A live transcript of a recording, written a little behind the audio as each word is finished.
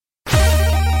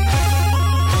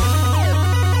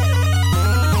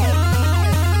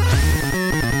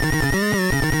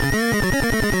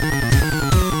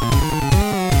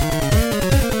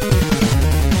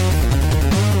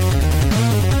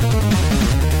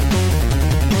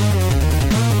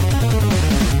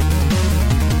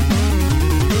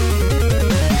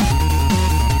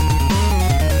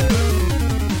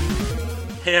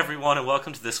and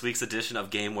welcome to this week's edition of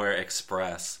GameWare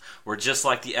Express. We're just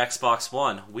like the Xbox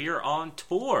One. We are on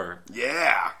tour.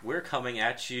 Yeah. We're coming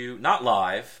at you, not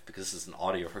live, because this is an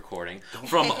audio recording,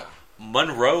 from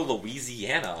Monroe,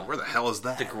 Louisiana. Where the hell is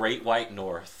that? The Great White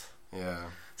North. Yeah.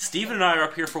 Steven and I are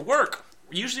up here for work.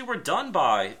 Usually we're done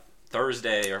by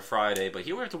Thursday or Friday, but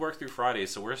here we have to work through Friday,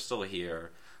 so we're still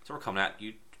here. So we're coming at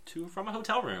you from a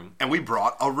hotel room. And we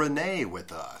brought a Renee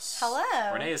with us.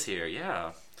 Hello. Renee is here,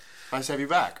 yeah. Nice to have you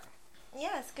back.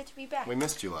 Yeah, it's good to be back. We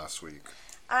missed you last week.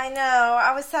 I know.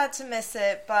 I was sad to miss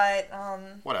it, but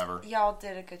whatever. Y'all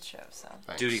did a good show, so.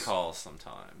 Thanks. Duty calls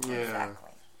sometime. Yeah. Exactly.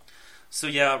 So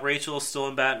yeah, Rachel's still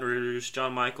in Baton Rouge.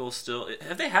 John Michael's still...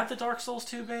 Have they had the Dark Souls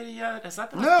 2 beta yet? Has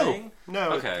that been a thing?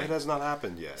 No, okay. it has not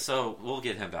happened yet. So we'll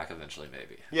get him back eventually,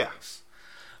 maybe. Yeah.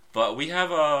 But we have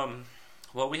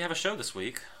we have a show this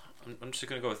week. I'm just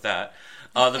going to go with that.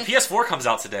 The PS4 comes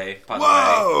out today, by the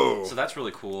way. So that's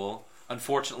really cool.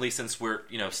 Unfortunately, since we're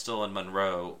still in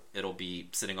Monroe, it'll be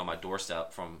sitting on my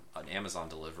doorstep from an Amazon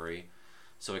delivery.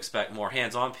 So expect more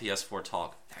hands-on PS4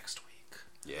 talk next week.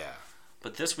 Yeah.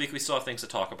 But this week we still have things to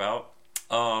talk about.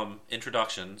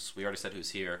 Introductions. We already said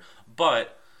who's here.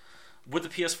 But with the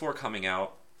PS4 coming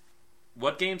out,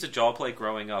 what games did y'all play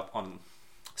growing up on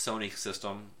Sony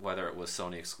system? Whether it was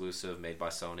Sony exclusive, made by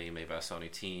a Sony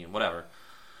team, whatever.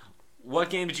 What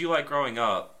game did you like growing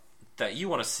up that you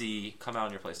want to see come out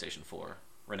on your PlayStation 4?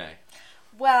 Renee.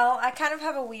 Well, I kind of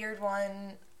have a weird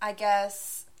one, I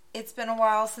guess. It's been a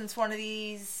while since one of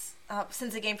these,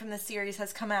 since a game from the series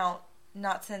has come out.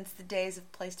 Not since the days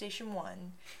of PlayStation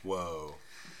 1. Whoa.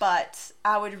 But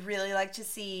I would really like to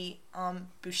see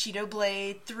Bushido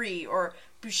Blade 3 or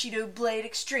Bushido Blade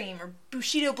Extreme or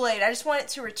Bushido Blade. I just want it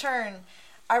to return.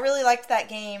 I really liked that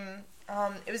game.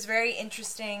 It was a very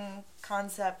interesting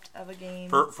concept of a game.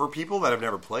 For people that have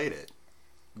never played it,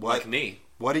 Like me.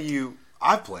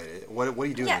 I've played it. What do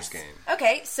you do in this game?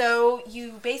 Okay, so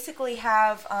you basically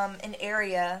have an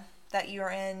area that you're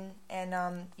in,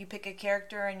 and you pick a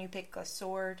character and you pick a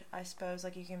sword, I suppose.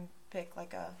 Like you can pick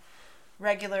like a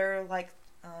regular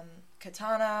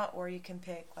katana, or you can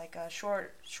pick like a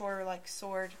shorter like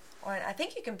sword, or I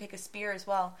think you can pick a spear as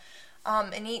well.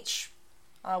 And each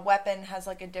weapon has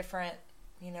like a different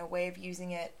way of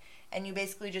using it, and you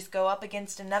basically just go up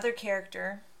against another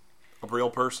character. A real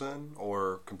person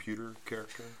or computer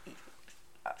character?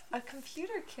 A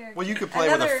computer character. Well, you could play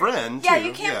with a friend, Yeah, too.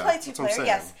 you can play two player,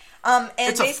 yes. And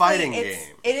it's a fighting game.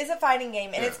 It is a fighting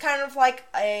game, and it's kind of like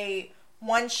a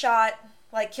one-shot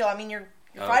kill. I mean, you're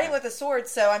fighting with a sword,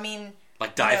 so I mean...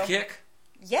 Like dive kick?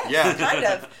 Yes, yeah. kind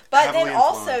of. But Heavily then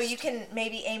also, influenced. you can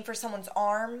maybe aim for someone's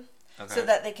arm, Okay. so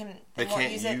that they won't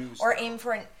can't use it, use or the aim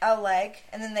for a leg,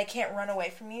 and then they can't run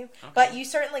away from you. Okay. But you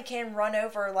certainly can run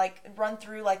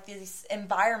through this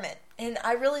environment, and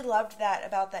I really loved that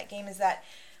about that game, is that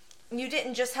you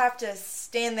didn't just have to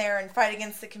stand there and fight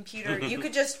against the computer. You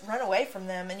could just run away from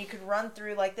them, and you could run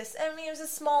through this. I mean, it was a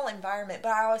small environment,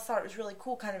 but I always thought it was really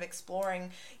cool, kind of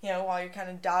exploring, while you're kind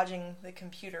of dodging the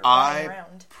computer, running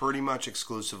around. Pretty much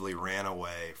exclusively ran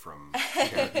away from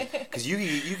because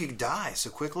you could die so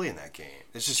quickly in that game.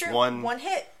 It's just True. one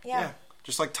hit. Yeah,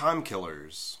 just like Time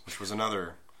Killers, which was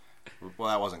another. Well,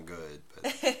 that wasn't good,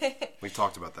 but we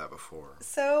talked about that before.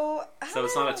 So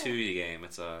it's not a 2D game.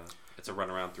 It's a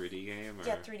run around 3D game. Or?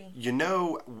 Yeah,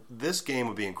 3D. This game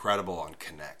would be incredible on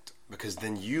Kinect, because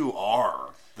then you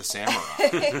are the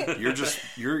samurai.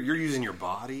 you're using your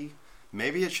body.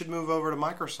 Maybe it should move over to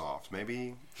Microsoft.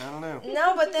 Maybe, I don't know.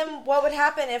 No, but then what would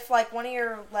happen if one of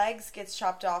your legs gets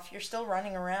chopped off? You're still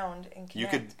running around in Kinect. You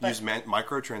could use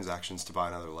microtransactions to buy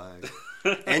another leg.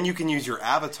 And you can use your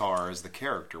avatar as the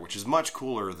character, which is much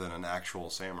cooler than an actual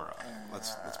samurai.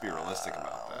 Let's be realistic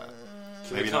about that.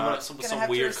 Maybe come up with some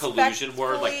weird collusion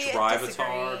word like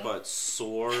drive-atar, but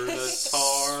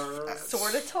sword-atar?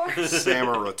 Sword-atar?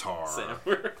 Samuratar.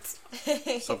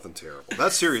 Something terrible.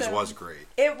 That series was great.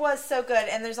 It was so good,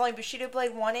 and there's only Bushido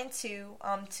Blade 1 and 2.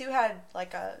 2 had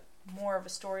a more of a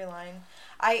storyline.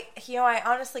 I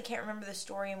honestly can't remember the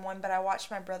story in 1, but I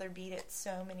watched my brother beat it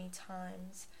so many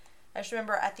times. I just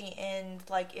remember at the end,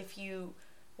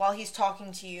 while he's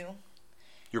talking to you.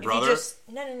 Your brother?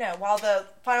 No. While the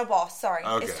final boss,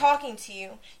 is talking to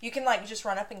you, you can just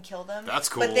run up and kill them. That's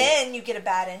cool. But then you get a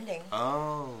bad ending.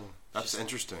 Oh, that's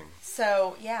interesting.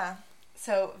 So yeah,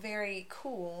 very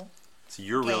cool. So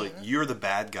you're the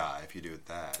bad guy if you do it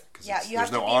that. Yeah, you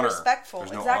have to be respectful.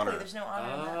 There's no honor. There's no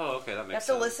honor. Oh, okay, that makes sense.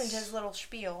 You have to listen to his little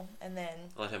spiel and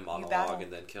then let him monologue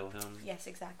and then kill him. Yes,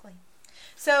 exactly.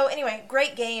 So anyway,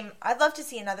 great game. I'd love to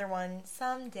see another one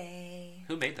someday.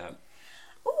 Who made that?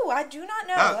 Ooh, Ooh, I do not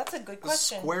know. That's a good It was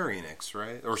question. Square Enix,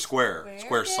 right? Or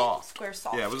Squaresoft.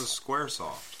 Squaresoft. Yeah, it was a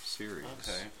Squaresoft series.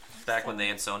 Okay. Back when they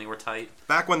and Sony were tight.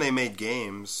 Back when they made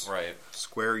games, Right.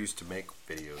 Square used to make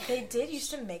video games. They did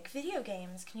used to make video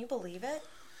games. Can you believe it?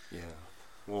 Yeah.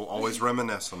 We'll always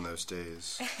reminisce on those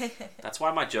days. That's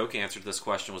why my joke answer to this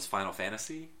question was Final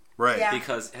Fantasy. Right. Yeah.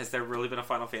 Because has there really been a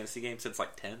Final Fantasy game since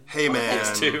like 10? Hey, man.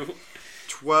 It's 2.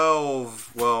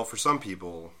 12, well, for some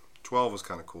people, 12 was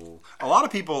kind of cool. A lot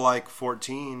of people like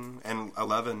 14 and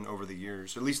 11 over the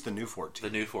years, at least the new 14.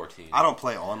 The new 14. I don't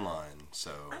play online,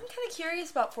 so... I'm kind of curious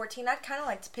about 14. I'd kind of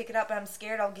like to pick it up, but I'm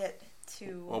scared I'll get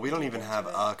too... Well, we don't deep even into have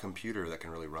it. a computer that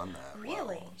can really run that.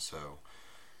 Really? Well. So,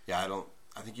 yeah,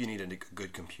 I think you need a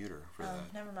good computer for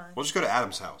that. Never mind. We'll just go to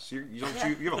Adam's house. You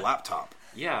have a laptop.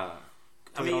 Yeah.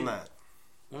 Play it on that.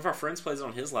 One of our friends plays it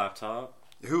on his laptop.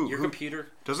 Who? Your computer.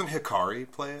 Doesn't Hikari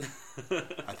play it?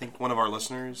 I think one of our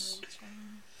listeners.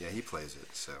 Yeah, he plays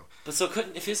it. So But so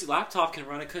if his laptop can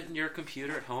run it, couldn't your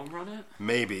computer at home run it?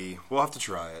 maybe we'll have to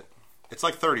try it. It's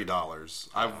like $30.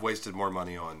 I've wasted more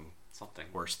money on Something.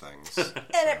 worse things. And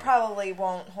it probably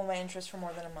won't hold my interest for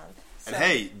more than a month. So. And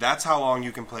hey, that's how long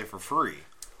you can play for free.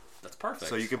 That's perfect.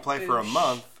 So you can play for a Boosh.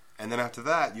 month, and then after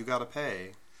that, you got to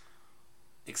pay.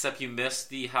 Except you missed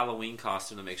the Halloween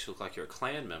costume that makes you look like you're a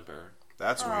clan member.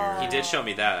 That's Aw. weird. He did show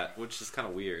me that, which is kind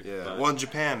of weird. Yeah. But, Well, in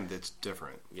Japan, it's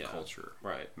different Yeah. culture.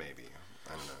 Right. Maybe.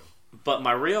 I don't know. But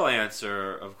my real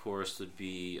answer, of course, would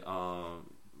be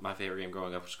my favorite game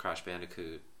growing up was Crash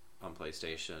Bandicoot on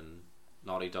PlayStation.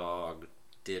 Naughty Dog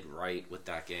did right with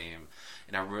that game.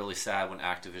 And I'm really sad when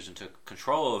Activision took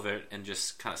control of it and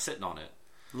just kind of sitting on it.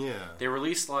 Yeah. They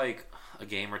released like a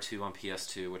game or two on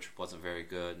PS2, which wasn't very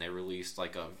good. And they released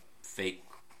like a fake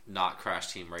not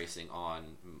Crash Team Racing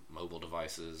on mobile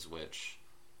devices, which...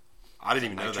 I didn't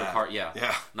even know Nitro that. Kart,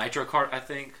 yeah. Nitro Kart, I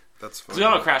think. That's Because funny.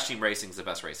 we all know Crash Team Racing is the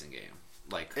best racing game.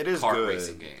 Like, It is kart good.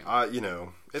 racing game.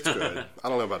 It's good. I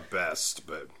don't know about best,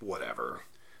 but whatever.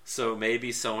 So maybe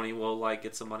Sony will like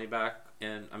get some money back,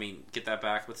 and get that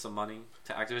back with some money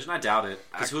to Activision. I doubt it,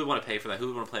 because who would want to pay for that? Who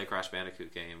would want to play a Crash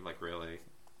Bandicoot game? Like, really?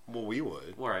 Well, we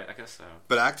would. Well, right, I guess so.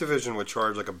 But Activision would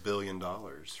charge like $1 billion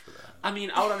for that. I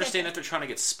would understand if they're trying to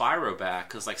get Spyro back,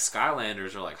 because like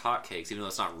Skylanders are like hotcakes, even though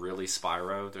it's not really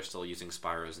Spyro. They're still using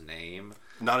Spyro's name.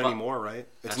 Not But- anymore, right?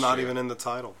 It's That's not true. even in the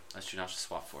title. That's true. Now it's just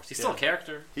Swap Force. He's still a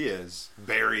character. He is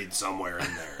buried somewhere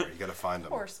in there. You got to find him.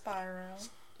 Poor Spyro.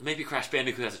 Maybe Crash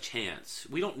Bandicoot has a chance.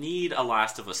 We don't need a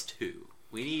Last of Us 2.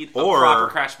 We need a Or- proper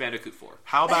Crash Bandicoot 4.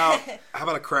 How about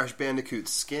a Crash Bandicoot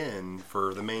skin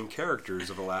for the main characters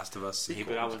of the Last of Us sequel?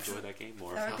 Maybe I would enjoy that game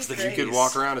more. That if would was be the great. You could case.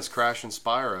 walk around as Crash and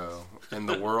Spyro in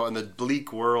the world, in the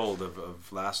bleak world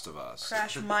of Last of Us.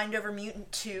 Crash Mind Over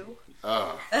Mutant 2.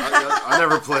 I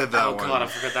never played that Oh one. god, I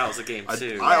forgot that was a game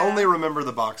too. I only remember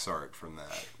the box art from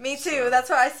that. Me too. That's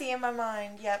what I see in my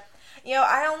mind. Yep.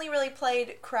 I only really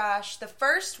played Crash, the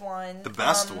first one. The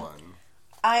best one.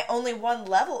 I only one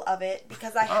level of it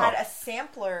because I had a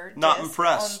sampler Not disc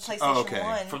impressed. on PlayStation Oh, okay.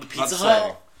 1. From the Not Pizza to Hut.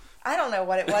 say. I don't know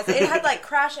what it was. It had like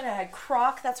Crash and it had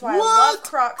Croc. That's why I love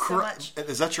Croc so much.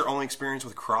 Is that your only experience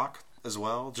with Croc as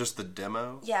well? Just the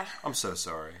demo? Yeah. I'm so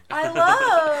sorry. I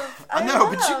love. I know,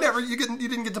 but love. you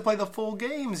didn't get to play the full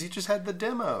games. You just had the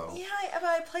demo. Yeah, but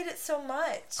I played it so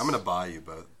much. I'm gonna buy you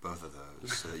both of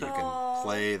those so that you can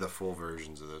play the full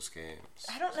versions of those games.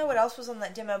 I don't know what else was on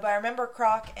that demo, but I remember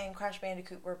Croc and Crash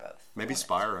Bandicoot were both. Maybe on it.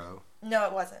 Spyro. No,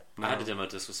 it wasn't. I had a demo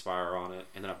disc with Spyro on it,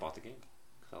 and then I bought the game.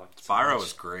 'Cause I liked it so Spyro much.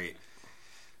 was great. It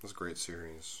was a great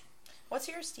series. What's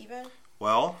yours, Steven?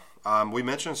 Well, we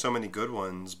mentioned so many good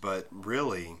ones, but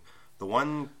really, the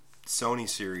one Sony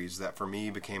series that for me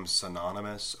became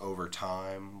synonymous over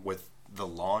time with the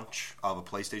launch of a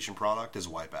PlayStation product is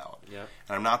Wipeout. Yep.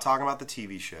 And I'm not talking about the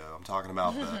TV show. I'm talking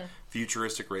about the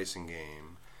futuristic racing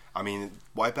game.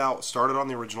 Wipeout started on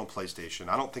the original PlayStation.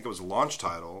 I don't think it was a launch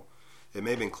title. It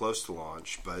may have been close to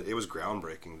launch, but it was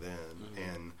groundbreaking then.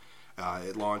 And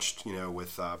it launched,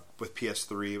 with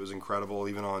PS3. It was incredible,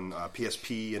 even on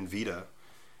PSP and Vita.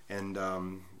 And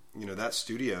that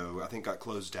studio, I think, got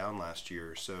closed down last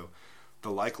year. So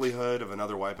the likelihood of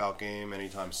another Wipeout game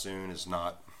anytime soon is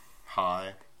not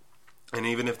high. And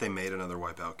even if they made another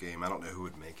Wipeout game, I don't know who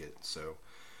would make it. So,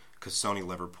 because Sony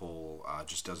Liverpool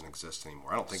just doesn't exist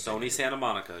anymore. I don't think Sony Santa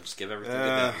Monica. Just give everything to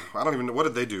I them. don't even know. What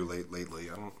did they do lately?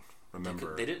 I don't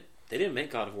remember. They didn't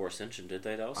make God of War Ascension, did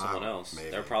they? That was someone else. maybe.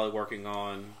 They're probably working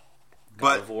on God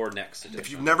But of War next edition. if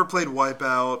you've never played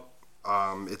Wipeout,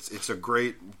 it's a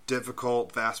great,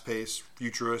 difficult, fast-paced,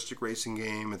 futuristic racing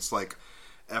game. It's like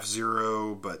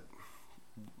F-Zero, but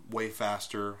way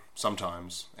faster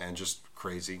sometimes, and just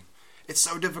crazy. It's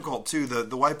so difficult too. The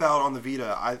Wipeout on the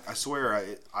Vita. I swear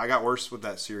I got worse with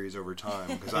that series over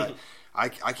time because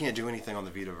I can't do anything on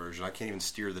the Vita version. I can't even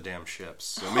steer the damn ships.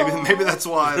 So maybe that's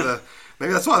why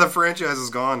the franchise is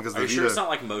gone. Because Are you sure it's not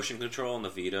like motion control on the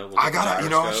Vita? With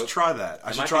I should try that.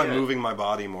 I should try be moving my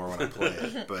body more when I play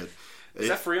it. But is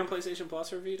that free on PlayStation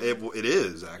Plus or Vita? It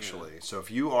is actually. So if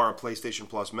you are a PlayStation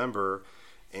Plus member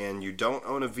and you don't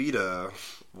own a Vita,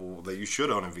 well, that you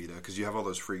should own a Vita because you have all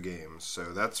those free games.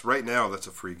 So that's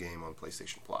a free game on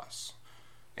PlayStation Plus.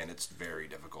 And it's very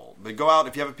difficult. But go out,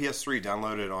 if you have a PS3,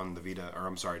 download it on the Vita,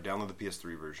 download the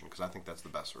PS3 version, because I think that's the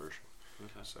best version.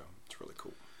 Okay. So, it's really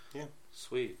cool. Yeah.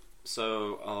 Sweet.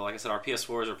 So, like I said, our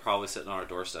PS4s are probably sitting on our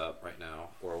doorstep right now,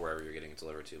 or wherever you're getting it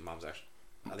delivered to. Mom's actually,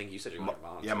 I think you said you're going to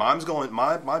mom's. Yeah, mom's going,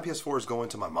 my PS4 is going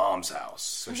to my mom's house,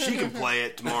 so she can play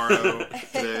it tomorrow,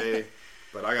 today,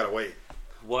 but I gotta wait.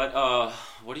 What are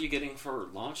you getting for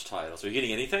launch titles? Are you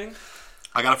getting anything?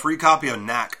 I got a free copy of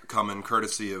Knack coming,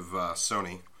 courtesy of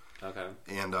Sony. Okay.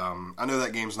 And I know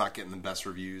that game's not getting the best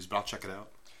reviews, but I'll check it out.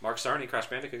 Mark Cerny, Crash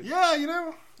Bandicoot. Yeah,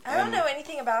 I don't know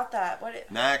anything about that.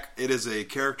 Knack, it is a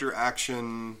character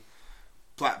action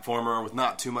platformer with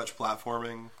not too much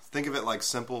platforming. Think of it like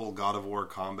simple God of War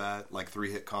combat, like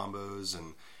 3-hit combos,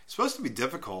 and it's supposed to be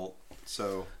difficult,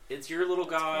 so... It's your little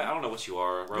guy. I don't know what you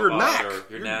are. Robot, you're Knack.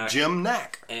 You're Knack. Jim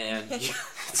Knack. And...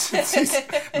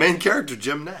 main character,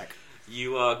 Jim Knack.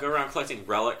 You go around collecting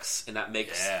relics, and that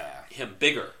makes him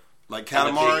bigger. Like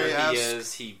Katamari he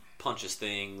is, he punches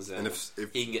things, and if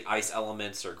he can get ice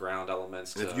elements or ground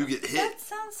elements. And if you get hit, that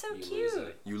sounds so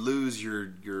cute. You lose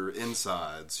your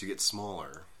insides. You get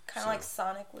smaller. Kind of like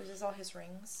Sonic loses all his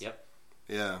rings. Yep.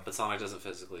 Yeah. But Sonic doesn't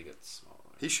physically get smaller.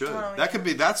 He should.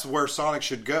 That's where Sonic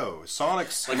should go.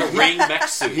 Sonic's like a ring mech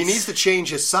suit. He needs to change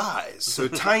his size. So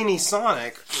tiny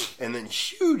Sonic and then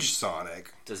huge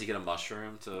Sonic. Does he get a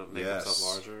mushroom to make himself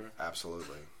larger?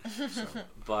 Absolutely. So.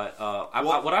 But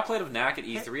what I played of Knack at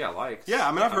E3, I liked. Yeah,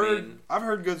 I mean, I've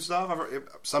heard good stuff.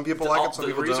 Some people like it, some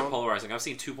people don't. The reviews are polarizing. I've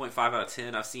seen 2.5 out of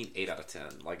 10. I've seen 8 out of 10.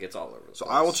 Like, it's all over the place. So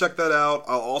I will check that out.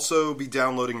 I'll also be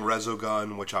downloading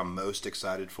Resogun, which I'm most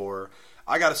excited for.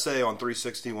 I gotta say, on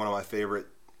 360, one of my favorite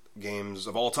games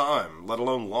of all time, let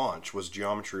alone launch, was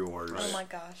Geometry Wars. Oh my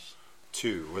gosh.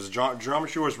 2 was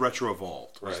Geometry Wars Retro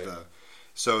Evolved.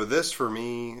 So this, for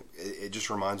me, it just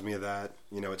reminds me of that.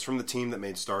 It's from the team that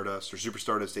made Stardust, or Super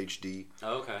Stardust HD.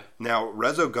 Oh, okay. Now,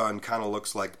 Resogun kind of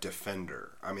looks like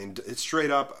Defender. I mean, it's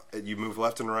straight up. You move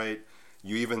left and right.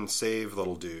 You even save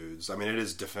little dudes. I mean, it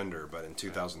is Defender, but in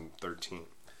 2013.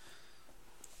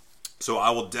 So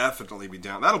I will definitely be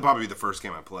down. That'll probably be the first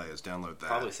game I play, is download that.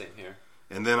 Probably same here.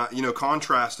 And then,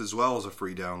 Contrast as well is a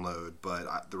free download,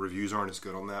 but the reviews aren't as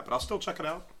good on that. But I'll still check it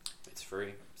out. It's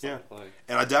free. Yeah.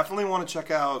 And I definitely want to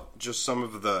check out just some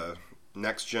of the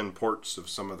next-gen ports of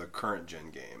some of the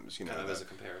current-gen games. Kind of as a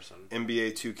comparison.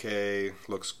 NBA 2K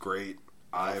looks great.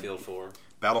 Battlefield 4.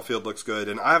 Battlefield looks good.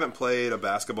 And I haven't played a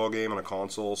basketball game on a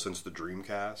console since the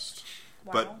Dreamcast.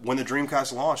 Wow. But when the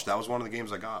Dreamcast launched, that was one of the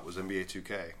games I got, was NBA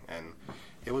 2K. And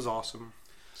it was awesome.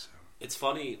 It's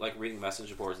funny, like, reading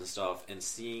messenger boards and stuff, and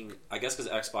seeing, I guess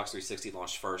because Xbox 360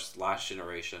 launched first, last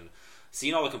generation,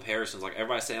 seeing all the comparisons, like,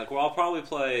 everybody's saying, like, well, I'll probably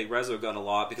play Resogun a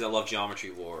lot because I love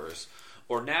Geometry Wars.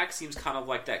 Or Knack seems kind of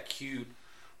like that cute,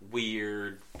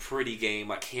 weird, pretty game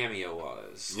like Cameo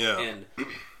was. Yeah. And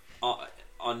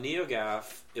on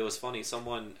NeoGAF, it was funny,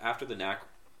 someone, after the Knack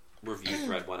review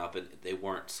thread went up and they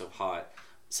weren't so hot,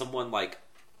 someone, like,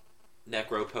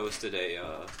 Necro posted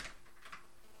a,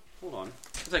 hold on.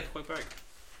 Let's take a quick break.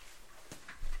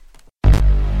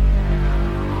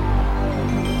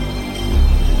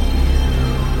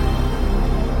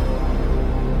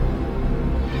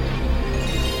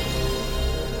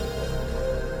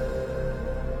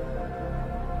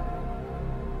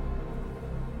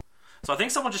 So I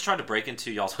think someone just tried to break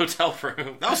into y'all's hotel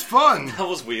room. That was fun. That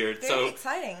was weird. Very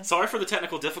exciting. Sorry for the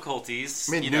technical difficulties.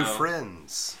 I mean, new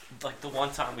friends. Like the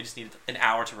one time we just needed an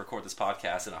hour to record this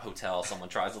podcast in a hotel, someone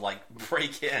tries to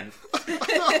break in.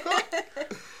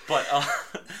 But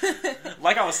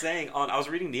like I was saying, I was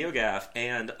reading NeoGAF,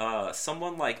 and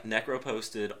someone like Necro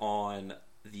posted on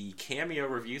the Cameo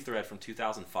review thread from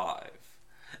 2005.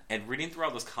 And reading through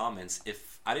all those comments,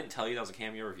 if I didn't tell you that was a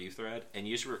Cameo review thread, and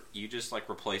you just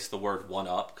replace the word "one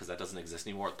up" because that doesn't exist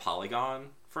anymore with Polygon,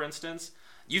 for instance,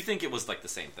 you think it was the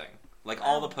same thing.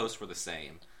 All the posts were the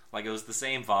same. It was the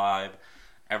same vibe.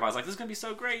 Everybody's like, "This is gonna be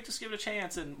so great. Just give it a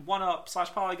chance." And One Up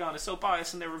 / Polygon is so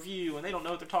biased in their review, and they don't know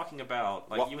what they're talking about.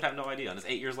 You would have no idea. And it's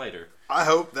 8 years later. I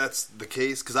hope that's the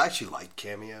case because I actually liked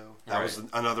Cameo. That was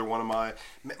another one of my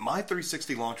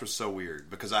 360 launch was so weird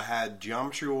because I had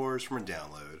Geometry Wars from a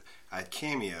download. I had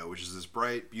Cameo, which is this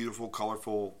bright, beautiful,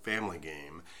 colorful family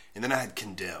game, and then I had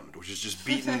Condemned, which is just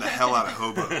beating the hell out of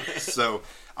hobos. So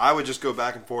I would just go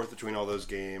back and forth between all those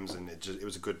games, and it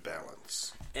was a good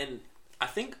balance. And I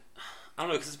think, I don't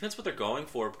know, because it depends what they're going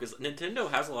for, because Nintendo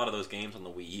has a lot of those games on the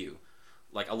Wii U.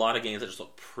 Like, a lot of games that just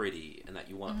look pretty and that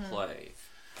you want to play.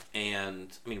 And,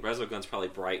 I mean, Resogun's probably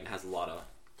bright and has a lot of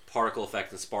particle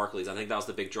effect and sparklies. I think that was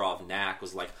the big draw of Knack,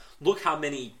 was like, look how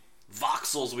many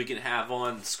voxels we can have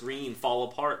on screen fall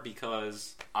apart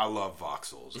because... I love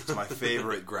voxels. It's my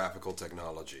favorite graphical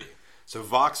technology. So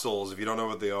voxels, if you don't know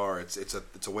what they are, it's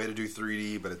a way to do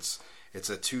 3D, but it's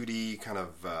a 2D kind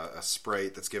of a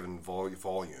sprite that's given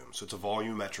volume. So it's a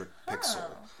volumetric pixel.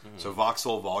 So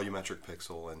voxel, volumetric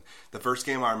pixel. And the first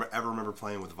game I ever remember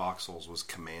playing with voxels was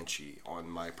Comanche on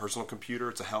my personal computer.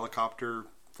 It's a helicopter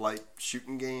flight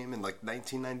shooting game in like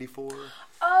 1994.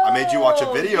 Oh, I made you watch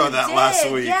a video of that did.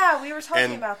 last week. Yeah, we were talking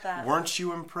And about that. Weren't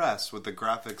you impressed with the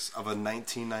graphics of a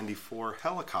 1994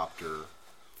 helicopter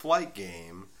flight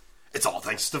game? It's all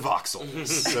thanks to voxels.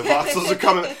 So voxels are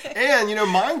coming. And,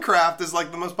 Minecraft is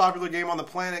like the most popular game on the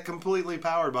planet, completely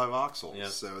powered by voxels. Yep.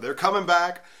 So they're coming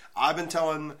back. I've been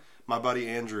telling my buddy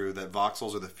Andrew that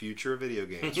voxels are the future of video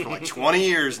games for like 20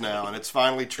 years now, and it's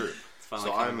finally true. finally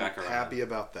so coming I'm back around. happy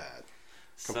about that.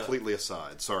 Completely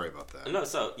aside. Sorry about that. No,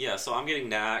 so I'm getting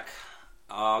Knack.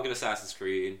 I'll get Assassin's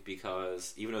Creed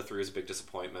because even though 3 is a big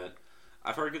disappointment,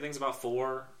 I've heard good things about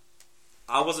 4.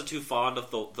 I wasn't too fond of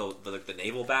the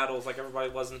naval battles like everybody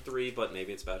was in 3, but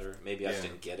maybe it's better. Maybe I just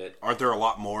didn't get it. Aren't there a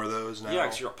lot more of those now? Yeah,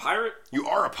 because you're a pirate. You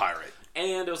are a pirate.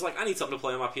 And it was like, I need something to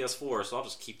play on my PS4, so I'll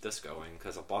just keep this going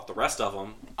because I bought the rest of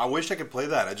them. I wish I could play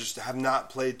that. I just have not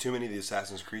played too many of the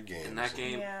Assassin's Creed games. In that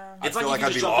game, Yeah. it's I feel like like you I'd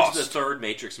just be jump into lost. the third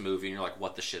Matrix movie and you're like,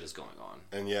 what the shit is going on?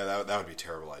 And yeah, that would be a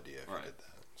terrible idea if you Right. did that.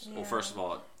 So. Well, first of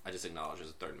all, I just acknowledge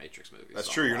there's a third Matrix movie. That's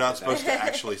so true. I'm You're glad not that- supposed to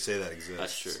actually say that exists.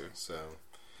 That's true. So,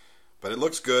 but it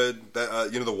looks good.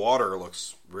 That the water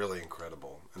looks really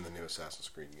incredible in the new Assassin's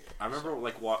Creed game. I remember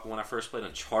when I first played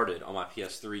Uncharted on my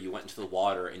PS3, you went into the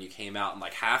water and you came out and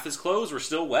like half his clothes were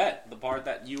still wet. The part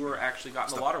that you were actually got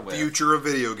in the water with. Future of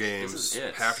video games. This is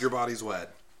it. Half your body's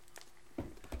wet.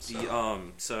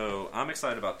 So I'm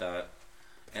excited about that.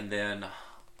 And then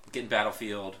getting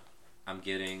Battlefield. I'm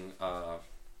getting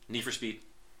Need for Speed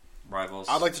Rivals.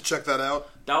 I'd like to check that out.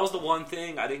 That was the one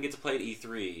thing I didn't get to play at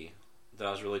E3 that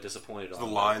I was really disappointed Is on.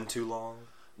 the line too long?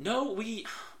 No,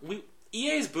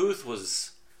 EA's booth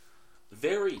was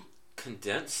very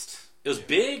condensed. It was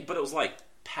big, but it was like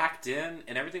packed in,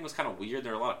 and everything was kind of weird.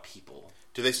 There were a lot of people.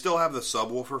 Do they still have the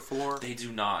subwoofer floor? They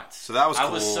do not. So that was I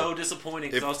cool. was so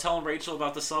disappointed because I was telling Rachel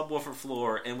about the subwoofer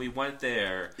floor, and we went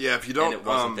there. Yeah, if you don't, and it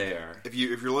wasn't there. If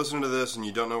you're listening to this and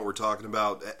you don't know what we're talking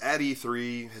about, at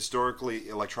E3, historically,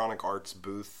 Electronic Arts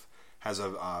booth has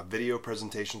a video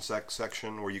presentation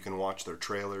section where you can watch their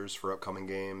trailers for upcoming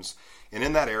games. And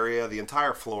in that area, the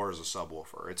entire floor is a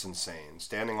subwoofer. It's insane.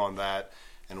 Standing on that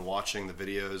and watching the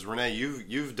videos. Renee,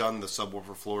 you've done the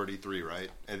subwoofer floor at E3, right?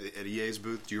 At EA's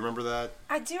booth. Do you remember that?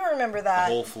 I do remember that.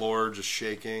 The whole floor just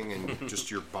shaking and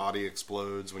just your body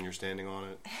explodes when you're standing on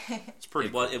it. It's pretty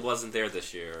cool. It wasn't there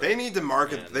this year. They need to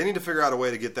market. And- They need to figure out a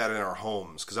way to get that in our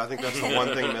homes because I think that's the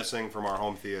one thing missing from our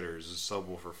home theaters is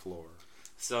subwoofer floor.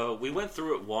 So we went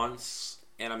through it once,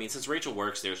 and I mean, since Rachel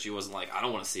works there, she wasn't like, I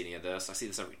don't want to see any of this. I see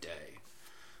this every day.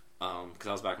 Because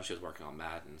I was back when she was working on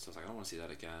Madden, so I was like, I don't want to see that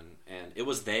again. And it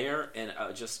was there, and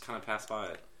I just kind of passed by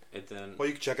it. It then, Well,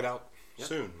 you can check it out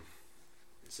soon.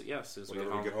 so yeah, as soon as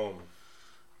Whenever we get home.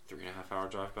 3.5 hour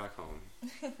drive back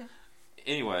home.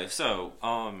 Anyway, so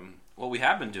what we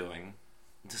have been doing,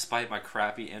 despite my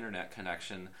crappy internet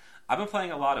connection, I've been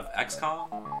playing a lot of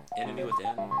XCOM, Enemy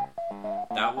Within.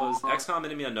 XCOM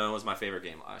Enemy Unknown was my favorite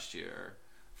game last year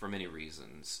for many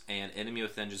reasons, and Enemy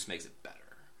Within just makes it better.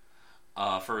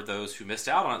 For those who missed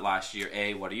out on it last year,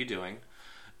 A, what are you doing?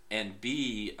 And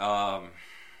B, I'm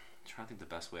trying to think the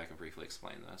best way I can briefly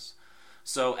explain this.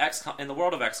 So, XCOM, in the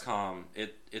world of XCOM,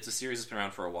 it's a series that's been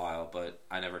around for a while, but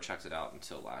I never checked it out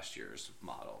until last year's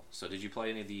model. So, did you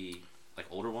play any of the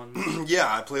older ones?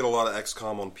 Yeah, I played a lot of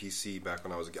XCOM on PC back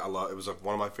when I was. It was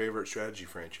one of my favorite strategy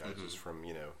franchises from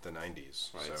the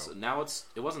 90s. Right. So. So now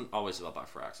it wasn't always developed by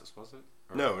Firaxis, was it?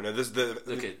 Or- No.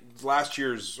 Okay. Last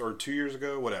year's or 2 years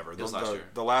ago, whatever. was last year.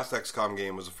 The last XCOM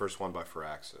game was the first one by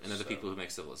Firaxis. And they're the people who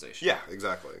make Civilization. Yeah,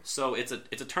 exactly. So it's a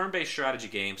turn-based strategy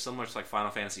game, similar to like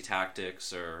Final Fantasy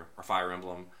Tactics or Fire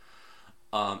Emblem.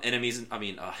 Aliens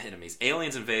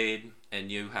invade, and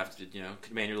you have to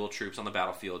command your little troops on the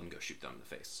battlefield and go shoot them in the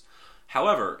face.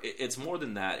 However, it's more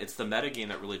than that. It's the metagame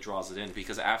that really draws it in,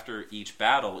 because after each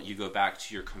battle, you go back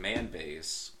to your command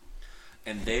base,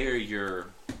 and there you're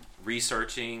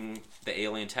researching the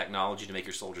alien technology to make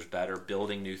your soldiers better,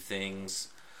 building new things,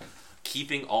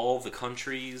 keeping all of the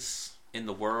countries in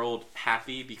the world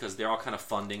happy because they're all kind of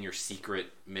funding your secret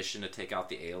mission to take out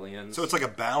the aliens. So it's like a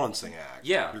balancing act.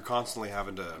 Yeah. You're constantly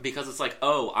having to... Because it's like,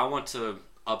 oh, I want to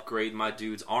upgrade my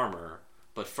dude's armor,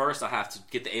 but first I have to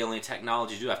get the alien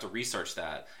technology to do. I have to research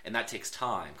that, and that takes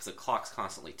time because the clock's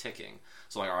constantly ticking.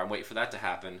 So like, all right, I'm waiting for that to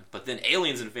happen. But then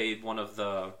aliens invade one of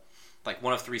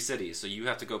 3 cities, so you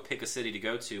have to go pick a city to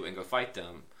go to and go fight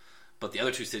them. But the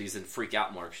other 2 cities then freak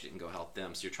out more because you didn't go help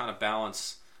them. So you're trying to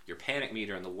balance your panic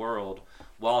meter in the world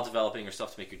while developing your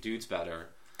stuff to make your dudes better.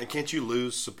 And can't you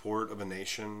lose support of a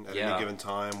nation at any given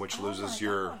time, which loses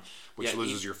your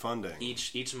funding?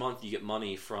 Each month you get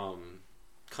money from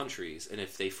countries, and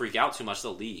if they freak out too much,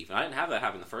 they'll leave. And I didn't have that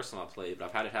happen the first time I played, but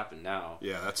I've had it happen now.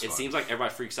 Yeah, that's It fun. seems like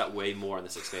everybody freaks out way more in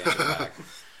this expansion pack.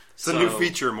 It's a new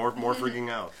feature, more freaking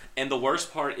out. And the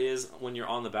worst part is when you're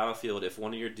on the battlefield, if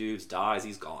one of your dudes dies,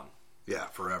 he's gone. Yeah,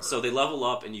 forever. So they level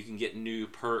up, and you can get new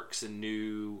perks and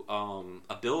new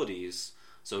abilities.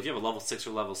 So if you have a level 6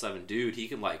 or level 7 dude, he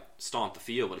can like stomp the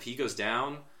field. But if he goes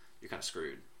down, you're kind of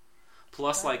screwed.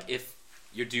 Plus, like if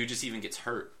your dude just even gets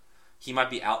hurt, he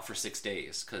might be out for 6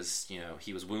 days because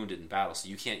he was wounded in battle. So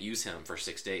you can't use him for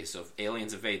 6 days. So if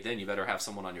aliens invade, then you better have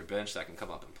someone on your bench that can come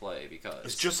up and play because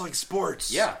it's just like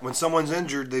sports. Yeah, when someone's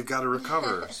injured, they've got to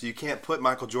recover. So you can't put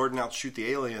Michael Jordan out to shoot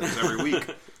the aliens every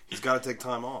week. He's got to take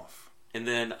time off. And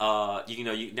then,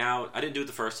 now, I didn't do it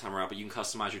the first time around, but you can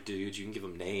customize your dudes. You can give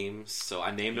them names. So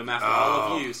I named them after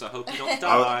all of you, so I hope you don't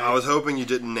die. I was hoping you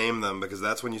didn't name them, because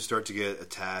that's when you start to get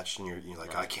attached, and you're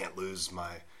like, right. I can't lose my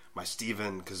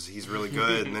Steven, because he's really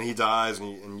good, and then he dies,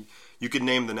 and you could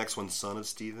name the next one Son of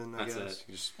Steven, I guess. It.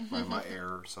 You just my heir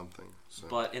or something. So.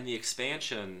 But in the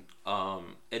expansion,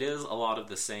 it is a lot of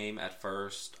the same at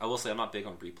first. I will say I'm not big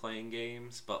on replaying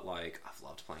games, but like I've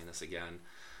loved playing this again.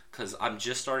 Because I'm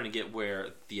just starting to get where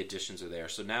the additions are there.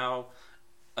 So now,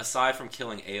 aside from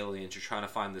killing aliens, you're trying to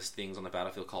find these things on the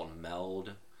battlefield called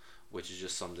meld, which is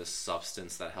just this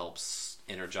substance that helps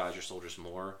energize your soldiers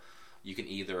more. You can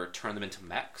either turn them into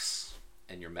mechs,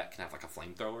 and your mech can have like a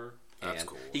flamethrower. That's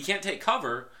cool. He can't take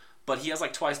cover, but he has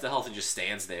like twice the health and just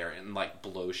stands there and like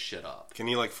blows shit up. Can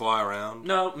he like fly around?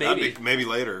 No, maybe. Maybe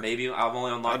later. Maybe. I've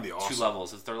only unlocked awesome. 2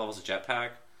 levels. The 3rd level is a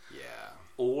jetpack. Yeah.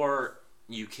 Or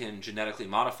you can genetically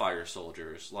modify your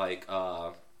soldiers. Like,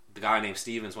 the guy named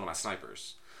Steven's one of my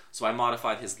snipers. So I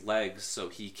modified his legs so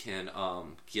he can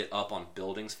get up on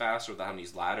buildings faster without having to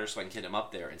use ladders, so I can get him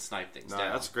up there and snipe things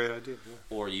down. That's a great idea. Yeah.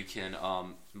 Or you can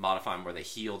modify them where they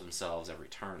heal themselves every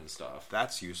turn and stuff.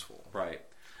 That's useful. Right.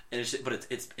 And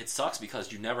it sucks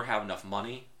because you never have enough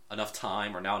money, enough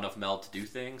time, or now enough meld to do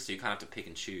things, so you kind of have to pick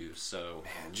and choose. So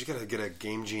man, you gotta get a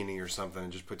game genie or something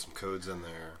and just put some codes in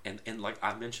there. And like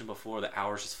I mentioned before, the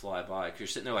hours just fly by because you're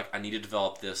sitting there like, I need to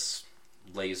develop this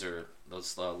laser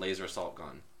assault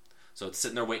gun. So it's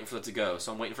sitting there waiting for it to go.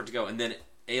 So I'm waiting for it to go, and then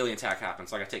alien attack happens.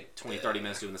 So I gotta take 20-30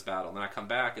 minutes doing this battle, and then I come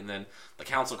back, and then the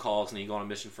council calls, and you go on a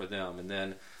mission for them, and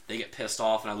then they get pissed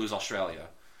off, and I lose Australia.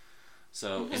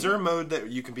 So is there a mode that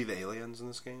you can be the aliens in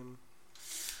this game?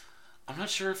 I'm not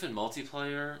sure if in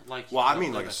multiplayer, like... Well, I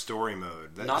mean like a story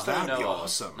mode. Not that I know of.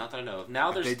 Awesome. Not that I know of.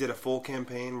 Now there's... If they did a full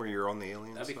campaign where you're on the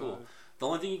aliens. That'd be cool. The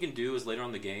only thing you can do is later on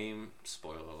in the game,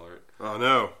 spoiler alert... Oh,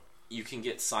 no. You can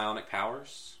get psionic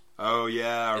powers. Oh,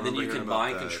 yeah, and then you can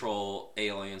mind control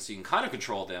aliens, so you can kind of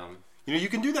control them. You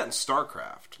can do that in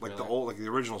StarCraft. Like really? the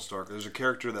original StarCraft. There's a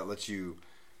character that lets you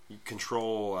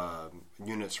control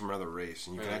units from another race,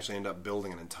 and you can actually end up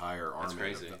building an entire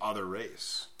army of the other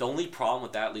race. The only problem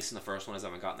with that, at least in the first one, is I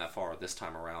haven't gotten that far this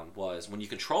time around, was when you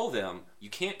control them,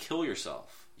 you can't kill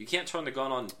yourself. You can't turn the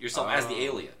gun on yourself as the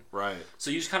alien. Right.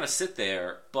 So you just kind of sit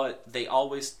there, but they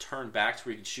always turn back to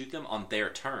where you can shoot them on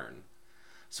their turn.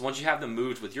 So once you have them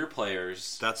moved with your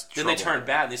players, then they turn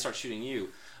bad and they start shooting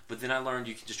you. But then I learned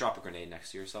you can just drop a grenade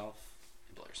next to yourself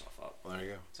and blow yourself up. Well, there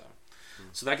you go.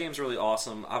 So that game's really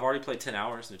awesome. I've already played 10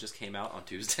 hours and it just came out on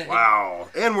Tuesday. Wow.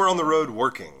 And we're on the road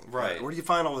working. Right. Where do you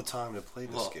find all the time to play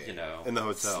this game? In the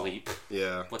hotel. Sleep.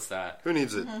 Yeah. What's that? Who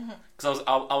needs it? Because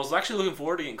I was actually looking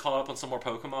forward to getting caught up on some more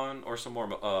Pokemon or some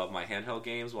more of my handheld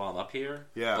games while I'm up here.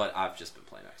 Yeah. But I've just been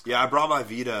playing X. Yeah, I brought my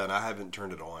Vita and I haven't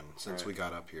turned it on since we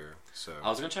got up here. So I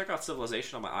was going to check out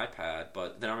Civilization on my iPad,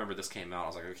 but then I remember this came out. I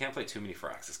was like, I can't play too many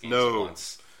Firaxis games at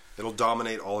once. It'll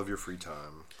dominate all of your free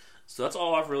time. So that's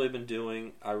all I've really been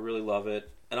doing. I really love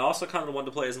it. And I also kind of wanted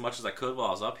to play as much as I could while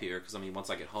I was up here, because, I mean, once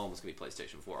I get home, it's going to be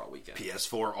PlayStation 4 all weekend.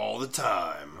 PS4 all the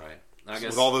time. Right. I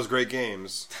guess, with all those great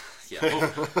games. Yeah.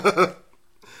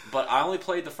 But I only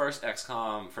played the first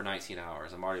XCOM for 19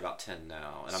 hours. I'm already about 10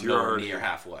 now, and I'm nowhere near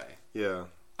halfway. Yeah.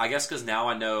 I guess because now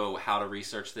I know how to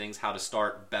research things, how to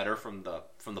start better from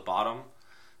the bottom.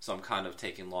 So I'm kind of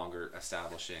taking longer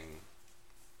establishing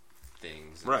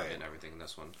things and everything in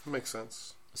this one. Makes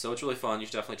sense. So it's really fun. You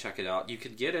should definitely check it out. You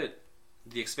could get it.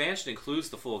 The expansion includes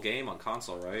the full game on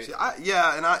console, right? See,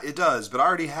 it does. But I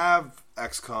already have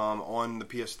XCOM on the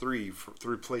PS3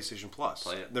 through PlayStation Plus.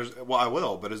 Play it. I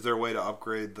will. But is there a way to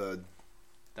upgrade the?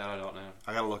 That I don't know.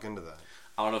 I gotta look into that.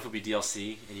 I don't know if it'll be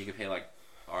DLC and you can pay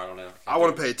or I don't know. I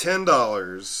want to pay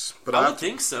 $10, but I would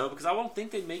think so because I won't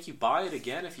think they'd make you buy it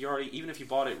again even if you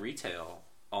bought it retail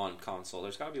on console.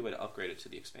 There's got to be a way to upgrade it to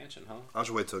the expansion, huh? I'll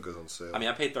just wait till it goes on sale. I mean,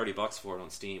 I paid $30 for it on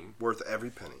Steam. Worth every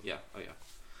penny. Yeah. Oh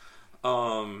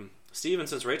yeah. Steven,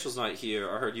 since Rachel's not here,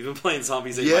 I heard you've been playing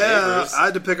Zombies Ate My Neighbors. I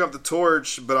had to pick up the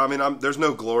torch, but I mean, there's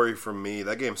no glory from me.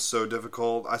 That game's so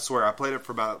difficult. I swear, I played it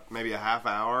for about maybe a half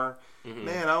hour. Mm-hmm.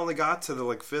 Man, I only got to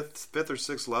the fifth or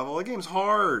sixth level. That game's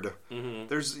hard.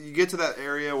 Mm-hmm. You get to that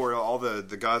area where all the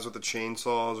guys with the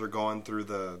chainsaws are going through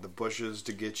the bushes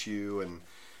to get you, and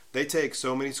they take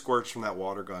so many squirts from that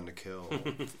water gun to kill.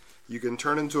 You can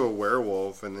turn into a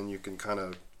werewolf, and then you can kind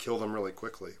of kill them really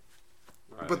quickly.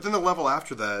 Right. But then the level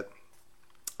after that,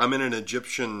 I'm in an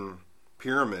Egyptian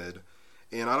pyramid,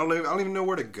 and I don't even know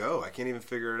where to go. I can't even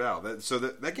figure it out.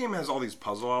 That game has all these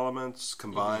puzzle elements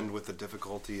combined with the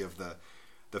difficulty of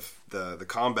the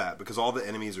combat, because all the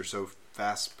enemies are so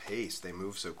fast paced. They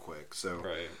move so quick. So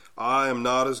I am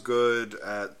not as good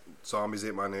at Zombies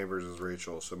Ate My Neighbors as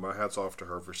Rachel. So my hat's off to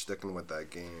her for sticking with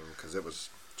that game, because it was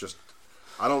just.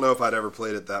 I don't know if I'd ever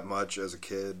played it that much as a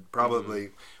kid. Probably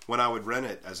when I would rent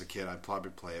it as a kid, I'd probably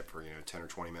play it for 10 or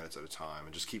 20 minutes at a time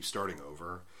and just keep starting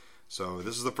over. So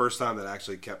this is the first time that I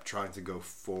actually kept trying to go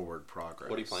forward progress.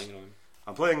 What are you playing it on?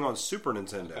 I'm playing on Super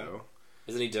Nintendo. Okay.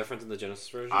 Is it any different than the Genesis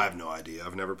version? I have no idea.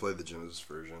 I've never played the Genesis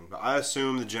version. But I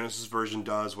assume the Genesis version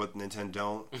does what Nintendo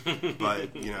don't.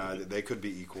 But, they could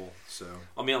be equal. So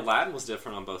I mean, Aladdin was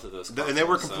different on both of those consoles, and they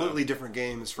were completely different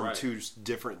games from two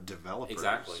different developers.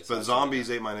 Exactly. But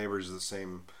Zombies Ate My Neighbors is the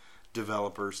same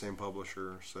developer, same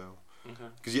publisher. So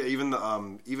because even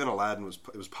Aladdin was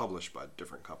published by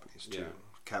different companies too. Yeah.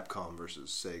 Capcom versus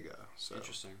Sega. So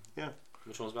interesting. Yeah.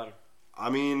 Which one's better? I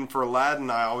mean, for Aladdin,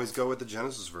 I always go with the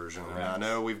Genesis version. Right. I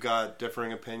know we've got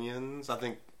differing opinions. I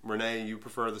think, Renee, you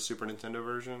prefer the Super Nintendo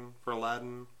version for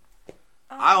Aladdin?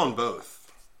 I own both.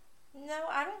 No,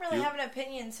 I don't really have an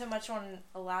opinion so much on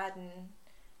Aladdin.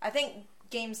 I think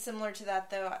games similar to that,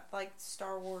 though, like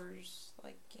Star Wars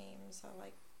games, I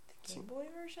like the Game Boy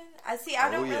version. I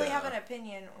don't really have an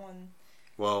opinion on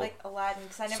Aladdin,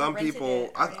 because I never rented it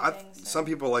or anything. Some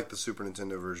people like the Super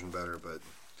Nintendo version better, but...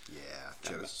 Yeah,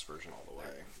 Genesis version all the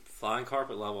way. Flying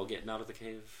carpet level, getting out of the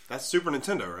cave. That's Super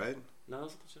Nintendo, right? No,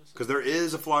 that's the Genesis. Because there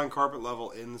is a flying carpet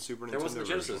level in the Super Nintendo version.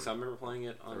 There was the Genesis. I remember playing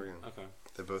it on... Okay.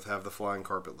 They both have the flying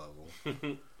carpet level.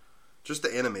 Just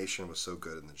the animation was so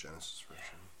good in the Genesis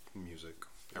version. Yeah. Music,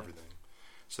 everything.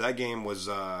 So that game was,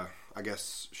 I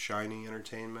guess, Shiny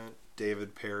Entertainment,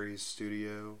 David Perry's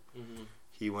studio. Mm-hmm.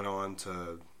 He went on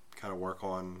to kind of work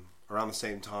on, around the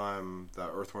same time, the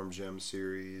Earthworm Jim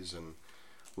series, and...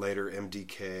 later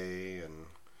MDK and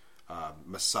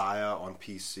Messiah on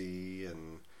PC,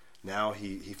 and now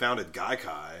he founded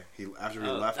Gaikai. After he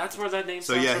left, that's where that name.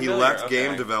 So sounds familiar. He left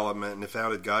game development and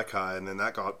founded Gaikai, and then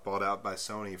that got bought out by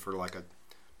Sony for $1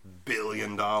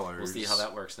 billion. We'll see how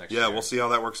that works next year. Yeah, we'll see how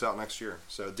that works out next year.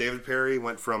 So David Perry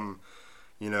went from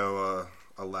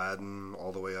Aladdin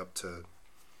all the way up to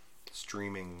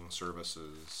streaming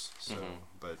services. So,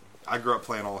 but I grew up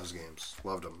playing all his games,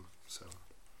 loved them. So.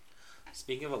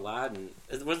 Speaking of Aladdin,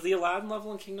 was the Aladdin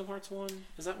level in Kingdom Hearts 1?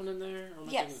 Is that one in there?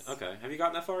 Yes. Okay. Have you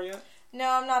gotten that far yet? No,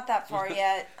 I'm not that far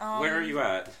yet. Where are you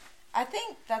at? I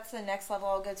think that's the next level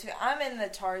I'll go to. I'm in the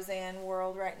Tarzan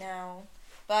world right now.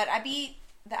 But I beat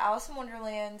the Alice in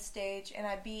Wonderland stage, and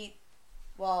I beat,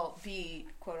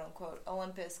 quote-unquote,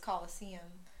 Olympus Coliseum.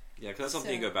 Yeah, because that's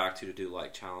something you go back to do,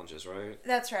 challenges, right?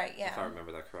 That's right, yeah. If I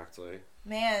remember that correctly.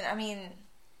 Man, I mean...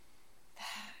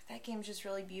 that game's just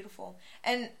really beautiful.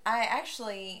 And I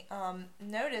actually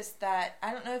noticed that,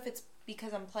 I don't know if it's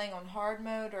because I'm playing on hard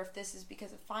mode or if this is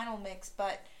because of Final Mix,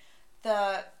 but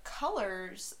the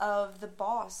colors of the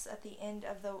boss at the end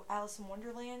of the Alice in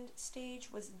Wonderland stage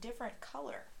was a different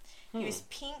color. It was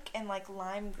pink and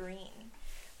lime green,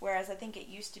 whereas I think it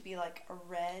used to be a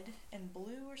red and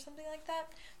blue or something like that.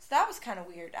 So that was kind of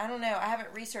weird. I don't know. I haven't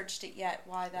researched it yet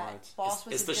why that boss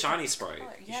was It's the shiny sprite.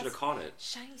 Color. You should have caught it.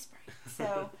 Shiny sprite.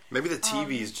 So maybe the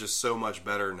TV is just so much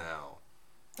better now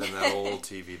than that old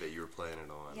TV that you were playing it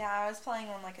on. Yeah, I was playing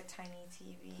on a tiny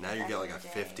TV. Now you get a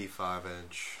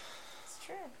 55-inch. It's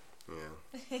true.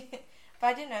 Yeah. But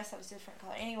I didn't notice that was a different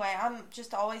color. Anyway, I'm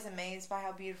just always amazed by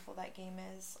how beautiful that game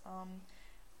is.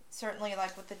 Certainly,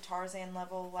 like with the Tarzan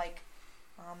level, like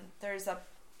there's a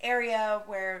area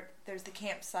where there's the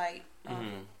campsite,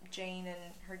 Jane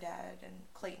and her dad and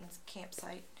Clayton's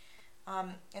campsite,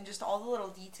 and just all the little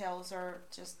details are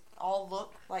just all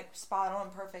look like spot on,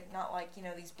 perfect. Not like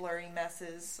these blurry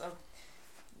messes of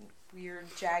weird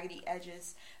jaggedy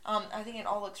edges. I think it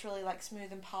all looks really like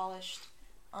smooth and polished.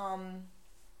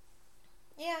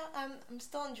 Yeah, I'm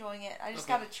still enjoying it. I just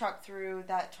got to truck through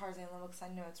that Tarzan level because I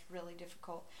know it's really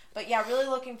difficult. But yeah, really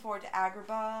looking forward to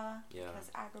Agrabah. Yeah.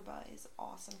 Because Agrabah is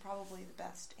awesome. Probably the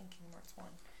best in Kingdom Hearts 1.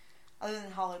 Other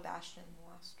than Hollow Bastion in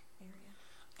the last area.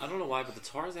 I don't know why, but the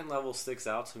Tarzan level sticks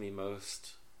out to me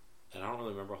most. And I don't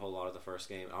really remember a whole lot of the first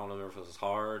game. I don't remember if it was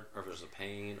hard or if it was a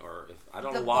pain or if... I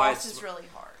don't know why the boss is really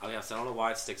hard. Oh, yeah, so I don't know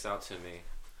why it sticks out to me.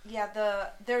 Yeah,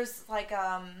 there's like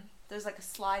a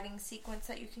sliding sequence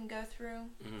that you can go through.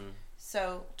 Mm-hmm.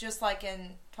 So just like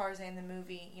in Tarzan the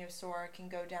movie, Sora can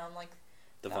go down like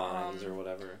the vines or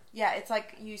whatever. Yeah, it's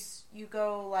like you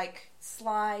go like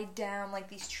slide down like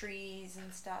these trees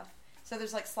and stuff. So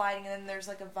there's like sliding, and then there's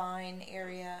like a vine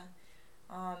area.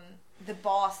 The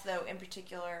boss though, in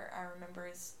particular, I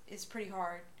remember is pretty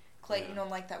hard. Clayton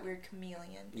on like that weird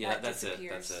chameleon. Yeah, that that's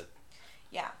disappears. it.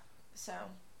 Yeah, so.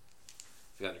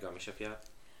 You got your gummy ship yet?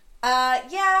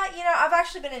 Yeah, I've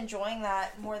actually been enjoying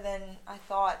that more than I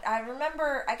thought. I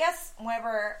remember, I guess,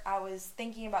 whenever I was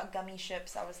thinking about gummy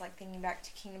ships, I was like thinking back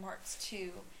to Kingdom Hearts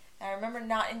 2. And I remember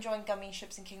not enjoying gummy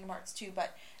ships in Kingdom Hearts 2,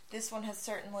 but this one has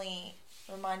certainly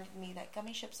reminded me that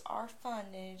gummy ships are fun,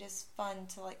 and it is fun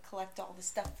to like collect all the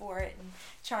stuff for it and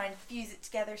try and fuse it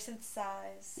together,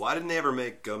 synthesize. Why didn't they ever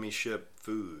make gummy ship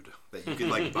food that you could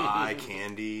like buy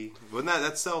candy? Wouldn't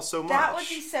that sell so much? That would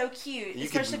be so cute,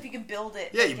 especially if you could build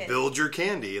it. Yeah, you build your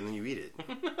candy and then you eat it.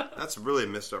 That's really a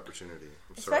missed opportunity.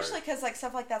 Especially because like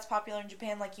stuff like that's popular in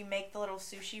Japan. Like you make the little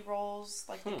sushi rolls,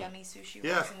 like the gummy sushi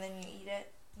rolls, and then you eat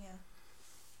it. Yeah.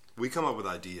 We come up with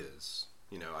ideas.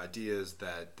 Ideas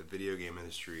that the video game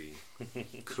industry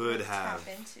could have,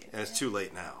 tap into, and it's too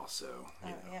late now. So,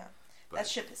 yeah, that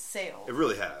ship has sailed. It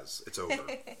really has. It's over.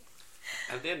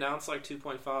 Have they announced like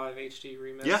 2.5 HD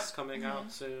remix coming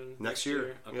out soon? Next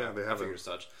year. Okay. Yeah, they have. I figured as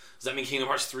such. Does that mean Kingdom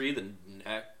Hearts 3 the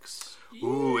next?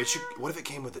 Ooh, it should. What if it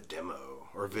came with a demo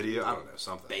or a video? I don't know,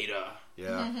 something. Beta.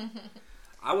 Yeah.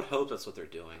 I would hope that's what they're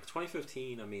doing.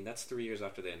 2015. I mean, that's 3 years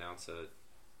after they announce it.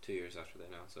 2 years after they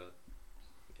announce it.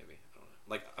 Maybe. I don't know.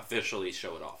 Like officially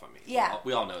show it off. I mean, yeah.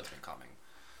 We all know it's been coming.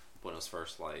 When it was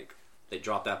first they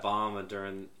dropped that bomb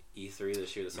during E3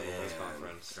 this year, the Sony press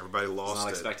conference. Everybody lost it. Not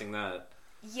expecting that.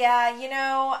 Yeah,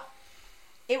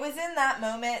 it was in that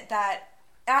moment that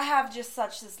I have just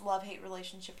such this love-hate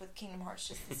relationship with Kingdom Hearts,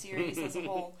 just the series as a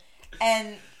whole.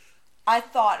 And I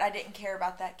thought I didn't care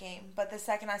about that game. But the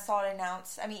second I saw it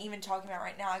announced, I mean, even talking about it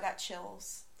right now, I got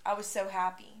chills. I was so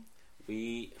happy.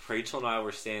 Rachel and I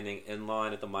were standing in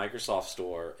line at the Microsoft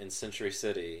store in Century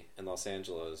City in Los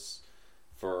Angeles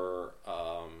for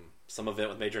some event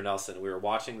with Major Nelson. We were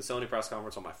watching the Sony press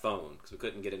conference on my phone because we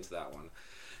couldn't get into that one.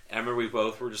 And I remember we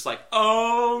both were just like,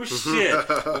 "Oh shit!"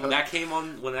 when that came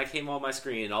on my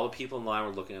screen, all the people in line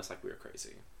were looking at us like we were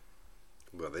crazy.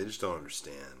 Well, they just don't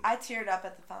understand. I teared up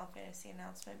at the Final Fantasy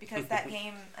announcement because that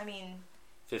game, I mean,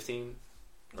 15.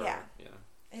 Yeah.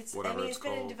 It's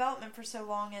been in development for so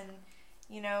long, and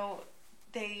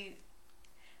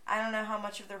I don't know how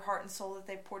much of their heart and soul that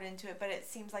they poured into it, but it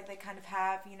seems like they kind of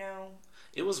have.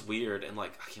 It was weird, and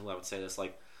like I can't believe I would say this,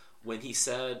 like. When he was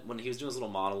doing his little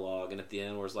monologue, and at the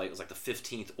end it was like the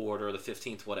 15th order, the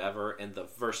 15th whatever, and the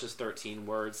verses 13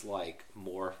 words like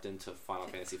morphed into Final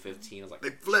Fantasy 15. I was like,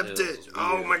 they flipped it.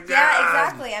 Oh my god! Yeah,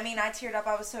 exactly. I mean, I teared up.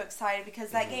 I was so excited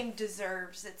because that game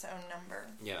deserves its own number.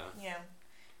 Yeah.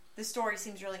 The story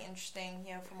seems really interesting.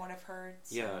 From what I've heard.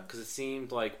 So. Yeah, because it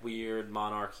seemed like weird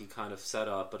monarchy kind of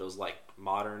setup, but it was like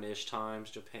modern-ish times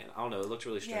Japan. I don't know. It looked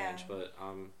really strange, but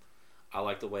I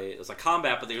like the way it was like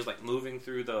combat, but they was like moving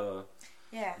through the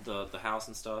house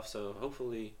and stuff. So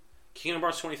hopefully, Kingdom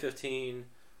Hearts 2015,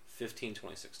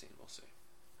 2016.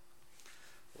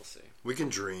 We'll see. We can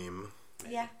dream.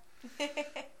 Maybe. Yeah.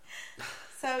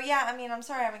 So yeah, I mean, I'm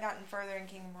sorry I haven't gotten further in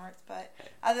Kingdom Hearts, but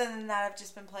other than that, I've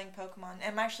just been playing Pokemon.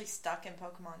 I'm actually stuck in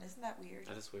Pokemon. Isn't that weird?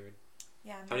 That is weird.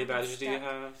 Yeah. How many badges do you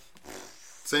have?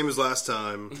 Same as last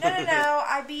time. No.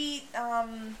 I beat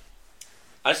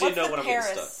I just didn't know what's when the I'm Paris,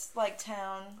 getting stuck. like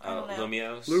town? I don't know.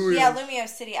 Lumios? Yeah, Lumios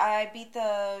City. I beat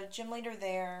the gym leader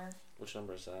there. Which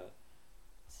number is that?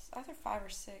 It's either 5 or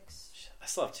 6. I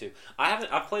still have 2.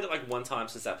 I've played it like one time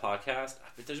since that podcast.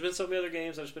 There's been so many other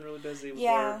games. I've just been really busy with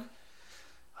work.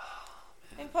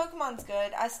 I mean, Pokemon's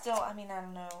good. I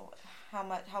don't know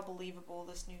how believable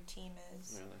this new team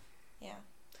is. Really? Yeah.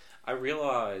 I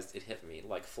realized it hit me.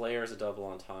 Like, Flare is a double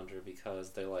entendre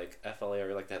because they like FLA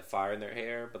or like they have fire in their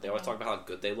hair, but they always talk about how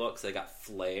good they look, so they got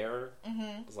flair.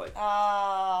 Mm-hmm. It's like,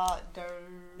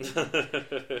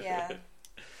 yeah.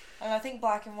 I think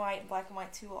Black and White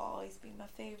 2 will always be my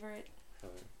favorite.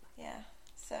 Yeah.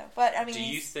 So, but I mean, do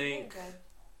you think good.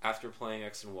 after playing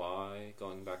X and Y,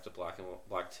 going back to Black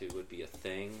 2 would be a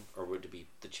thing, or would it be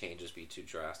the changes be too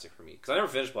drastic for me? Because I never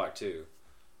finished Black 2.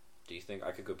 Do you think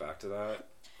I could go back to that?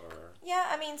 Or yeah,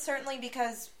 I mean, certainly,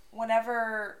 because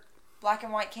whenever Black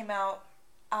and White came out,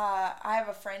 I have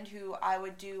a friend who I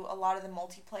would do a lot of the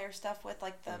multiplayer stuff with,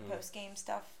 like the post-game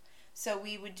stuff. So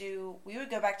we would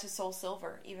go back to Soul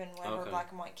Silver, even whenever Black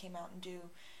and White came out, and do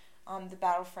the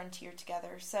Battle Frontier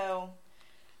together. So,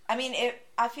 I mean,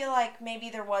 I feel like maybe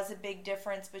there was a big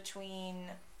difference between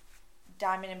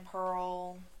Diamond and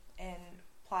Pearl and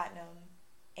Platinum,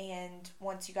 and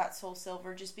once you got Soul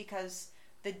Silver, just because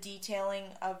the detailing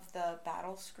of the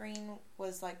battle screen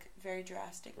was like very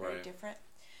drastic, very different.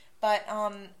 But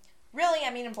really,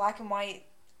 I mean, in Black and White,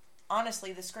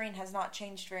 honestly, the screen has not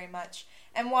changed very much.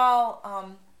 And while I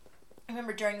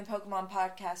remember during the Pokemon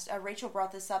podcast, Rachel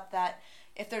brought this up, that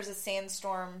if there's a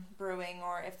sandstorm brewing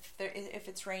or if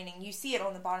it's raining, you see it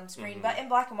on the bottom screen. But in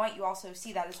Black and White, you also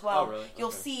see that as well. Oh, really?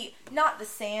 You'll see not the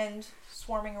sand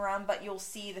swarming around, but you'll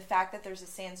see the fact that there's a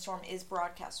sandstorm is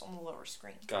broadcast on the lower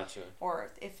screen. Gotcha.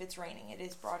 Or if it's raining, it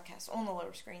is broadcast on the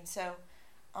lower screen. So,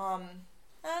 I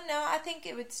don't know. I think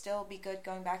it would still be good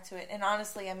going back to it. And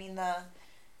honestly, I mean,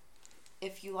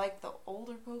 if you like the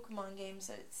older Pokemon games,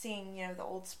 seeing, the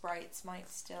old sprites might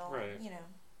still,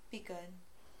 be good.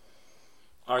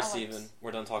 All right, Steven,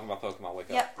 we're done talking about Pokemon. Wake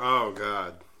Yep. up. Oh,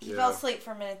 God. You fell asleep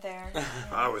for a minute there.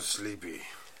 I was sleepy.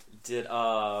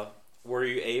 Were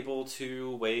you able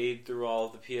to wade through all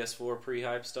of the PS4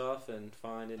 pre-hype stuff and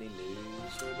find any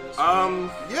news for this?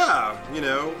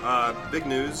 Yeah, big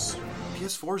news.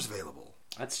 PS4's available.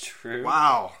 That's true.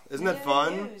 Wow, isn't that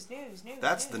fun? News.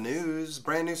 That's the news.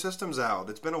 Brand new system's out.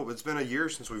 It's been a year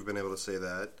since we've been able to say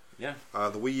that. Yeah.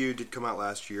 The Wii U did come out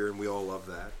last year, and we all love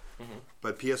that. Mm-hmm.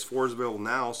 But PS4 is available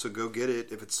now, so go get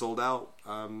it. If it's sold out,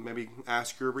 maybe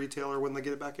ask your retailer when they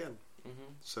get it back in.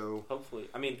 Mm-hmm. So hopefully,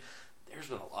 I mean, there's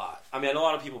been a lot. I mean, I know a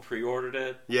lot of people pre-ordered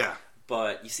it. Yeah.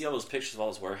 But you see all those pictures of all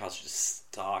those warehouses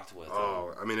just stocked with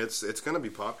Oh, I mean, it's going to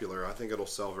be popular. I think it'll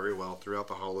sell very well throughout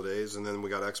the holidays. And then we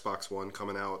got Xbox One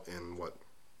coming out in, what?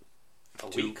 A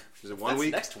week. Is it 1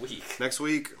 week? Next week. Next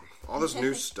week. All this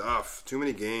new stuff. Too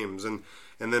many games. And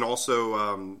then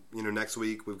also, next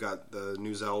week we've got the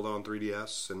new Zelda on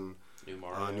 3DS and new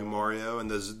Mario.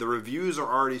 And the reviews are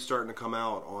already starting to come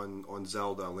out on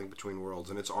Zelda, Link Between Worlds,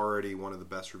 and it's already one of the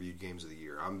best reviewed games of the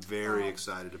year. I'm very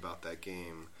excited about that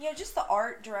game. Just the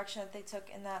art direction that they took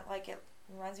in that, like, it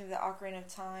reminds me of the Ocarina of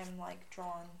Time, like,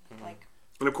 drawn, like...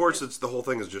 And of course, the whole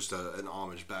thing is just an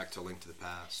homage back to Link to the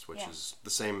Past, which is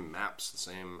the same maps, the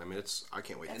same. I mean, I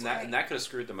can't wait. And that could have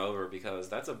screwed them over because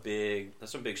that's some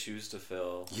big shoes to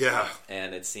fill. Yeah.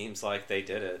 And it seems like they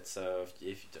did it. So if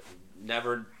you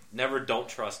never don't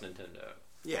trust Nintendo.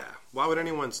 Yeah. Why would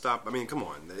anyone stop? I mean, come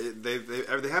on.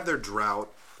 They have their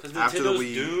drought after Nintendo's the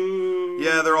Wii. Doomed.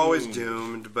 Yeah, they're always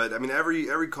doomed. But I mean,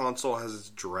 every console has its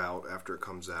drought after it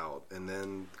comes out, and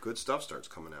then good stuff starts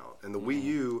coming out. And the Wii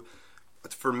U,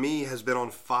 for me, has been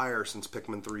on fire since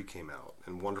Pikmin 3 came out,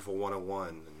 and Wonderful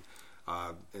 101,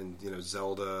 and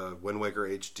Zelda, Wind Waker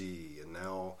HD, and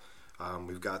now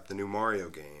we've got the new Mario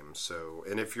game. So,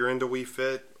 and if you're into Wii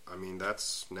Fit, I mean,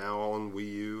 that's now on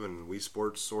Wii U, and Wii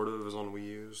Sports sort of is on Wii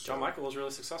U. So. John Michael was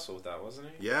really successful with that, wasn't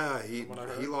he? Yeah, he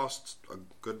lost a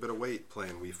good bit of weight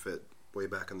playing Wii Fit way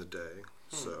back in the day.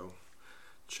 So,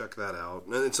 check that out.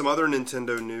 And some other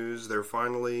Nintendo news, they're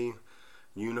finally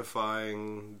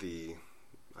unifying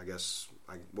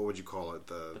what would you call it?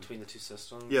 Between the two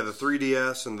systems? Yeah, the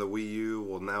 3DS and the Wii U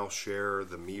will now share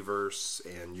the Miiverse,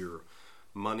 and your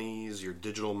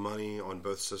digital money on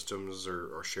both systems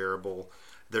are shareable.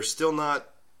 They're still not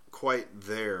quite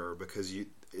there because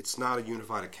it's not a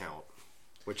unified account,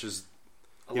 which is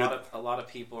a lot of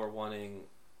people are wanting,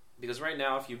 because right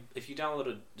now if you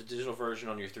download the digital version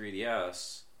on your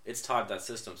 3DS, it's tied to that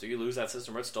system. So you lose that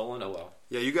system or it's stolen, oh well.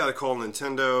 Yeah, you got to call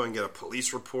Nintendo and get a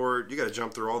police report. You got to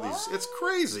jump through all these. It's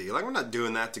crazy. Like, we're not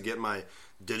doing that to get my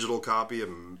digital copy of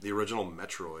the original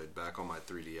Metroid back on my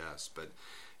 3DS. But,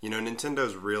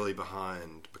 Nintendo's really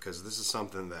behind because this is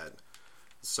something that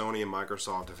Sony and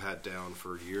Microsoft have had down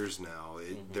for years now.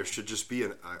 There should just be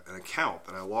an account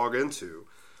that I log into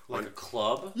Like a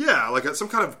club? Yeah, like some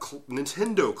kind of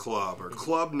Nintendo club or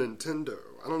Club Nintendo.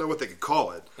 I don't know what they could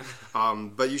call it.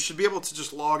 But you should be able to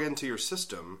just log into your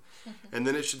system, and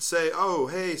then it should say, oh,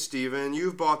 hey, Steven,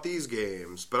 you've bought these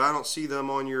games, but I don't see them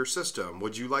on your system.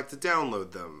 Would you like to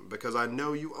download them? Because I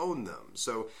know you own them.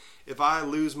 So if I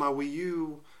lose my Wii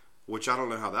U, which I don't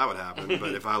know how that would happen,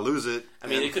 but if I lose it... I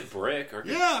mean, it could break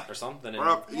or something.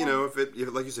 Or, you know, if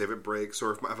like you say, if it breaks,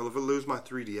 or if I lose my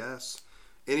 3DS,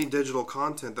 any digital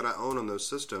content that I own on those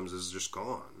systems is just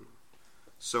gone.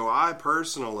 So I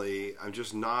personally, I'm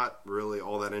just not really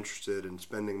all that interested in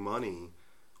spending money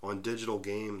on digital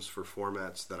games for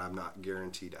formats that I'm not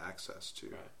guaranteed access to.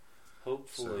 Right.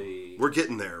 Hopefully... So we're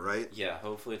getting there, right? Yeah,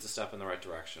 hopefully it's a step in the right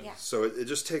direction. Yeah. So it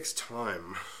just takes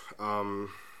time.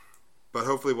 But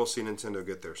hopefully we'll see Nintendo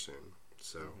get there soon.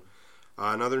 So,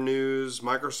 in other news,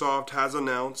 Microsoft has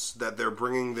announced that they're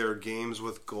bringing their Games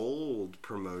with Gold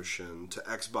promotion to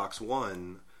Xbox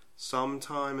One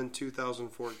sometime in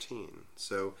 2014.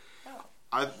 So,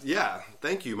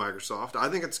 thank you, Microsoft. I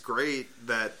think it's great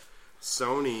that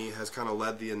Sony has kind of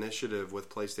led the initiative with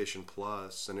PlayStation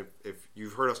Plus. And if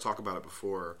you've heard us talk about it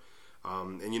before,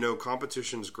 and you know,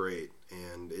 competition's great,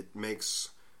 and it makes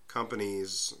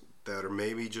companies that are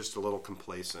maybe just a little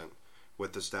complacent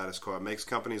with the status quo. It makes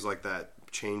companies like that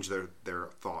change their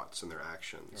thoughts and their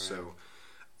actions. Right. So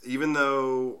even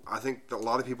though I think that a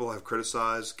lot of people have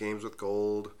criticized Games with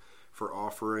Gold for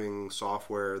offering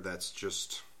software that's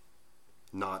just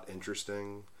not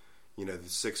interesting, you know, the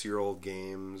 6-year-old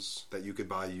games that you could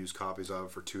buy used copies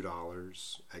of for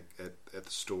 $2 at the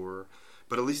store,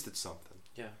 but at least it's something.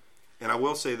 Yeah. And I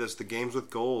will say this, the Games with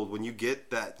Gold, when you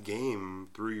get that game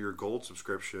through your Gold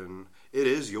subscription, it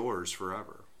is yours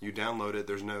forever. You download it,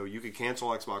 you could cancel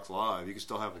Xbox Live, you can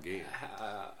still have the game.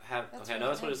 I know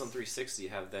that's what it is on 360.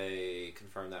 Have they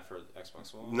confirmed that for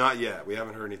Xbox One? Not yet. We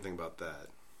haven't heard anything about that.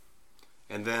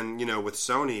 And then, you know, with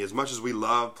Sony, as much as we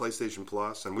love PlayStation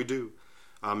Plus, and we do,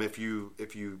 if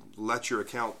you let your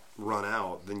account run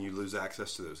out, then you lose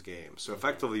access to those games. So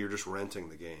effectively, you're just renting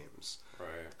the games.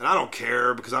 Right. And I don't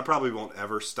care because I probably won't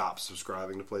ever stop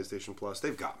subscribing to PlayStation Plus.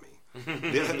 They've got me.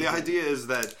 The idea is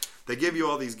that they give you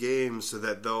all these games so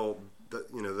that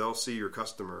they'll see your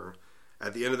customer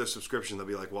at the end of their subscription. They'll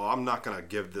be like, well, I'm not going to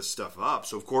give this stuff up,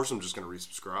 so of course I'm just going to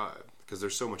resubscribe because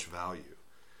there's so much value.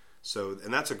 So,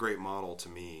 and that's a great model to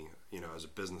me, you know, as a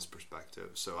business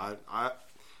perspective. So I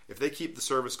if they keep the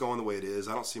service going the way it is,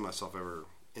 I don't see myself ever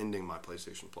ending my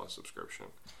PlayStation Plus subscription.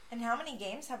 And how many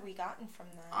games have we gotten from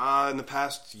that? In the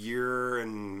past year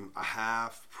and a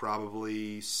half,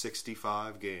 probably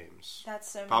 65 games. That's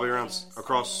so many probably around games.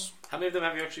 across. How many of them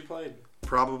have you actually played?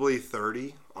 Probably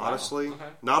 30, honestly. Wow. Okay.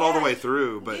 Not all the way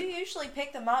through, but you usually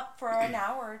pick them up for an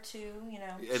hour or two, you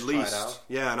know. at least.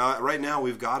 Yeah, and right now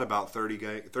we've got about 30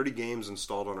 games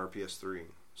installed on our PS3.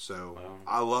 So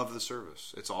I love the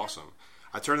service. It's awesome.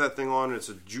 I turn that thing on and it's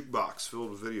a jukebox filled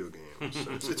with video games.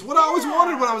 So it's what I always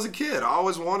wanted when I was a kid. I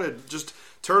always wanted just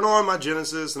turn on my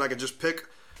Genesis and I could just pick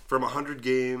from 100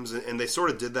 games. And they sort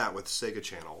of did that with Sega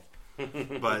Channel.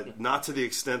 But not to the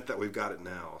extent that we've got it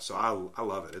now. So I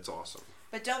love it. It's awesome.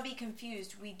 But don't be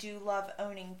confused. We do love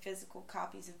owning physical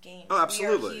copies of games. Oh,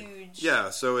 absolutely. We are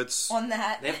huge so it's on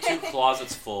that. They have 2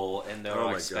 closets full and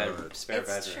no spare It's bedroom.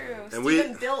 true. And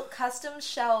Steven built custom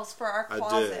shelves for our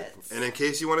closets. I did. And in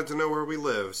case you wanted to know where we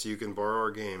live, so you can borrow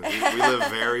our games, we live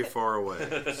very far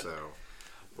away. So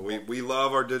we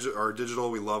love our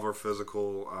digital. We love our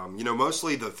physical. You know,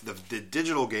 mostly the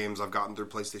digital games I've gotten through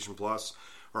PlayStation Plus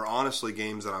are honestly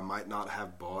games that I might not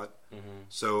have bought. Mm-hmm.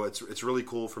 So it's really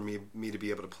cool for me to be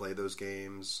able to play those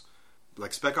games.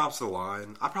 Like Spec Ops: The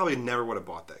Line, I probably never would have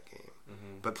bought that game.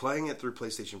 Mm-hmm. But playing it through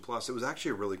PlayStation Plus, it was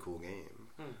actually a really cool game.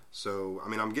 So, I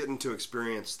mean, I'm getting to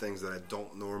experience things that I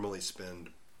don't normally spend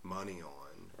money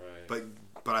on. Right.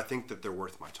 But I think that they're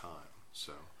worth my time.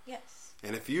 So Yes.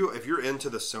 And if you're into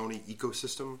the Sony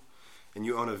ecosystem and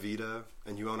you own a Vita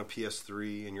and you own a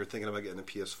PS3 and you're thinking about getting a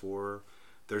PS4,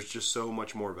 there's just so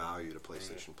much more value to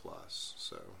PlayStation Plus.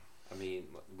 So I mean,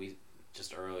 we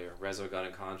just earlier, Resogun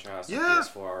and Contrast on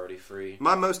PS4 are already free.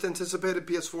 My most anticipated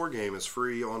PS4 game is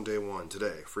free on day one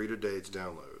today. Free today to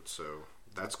download. So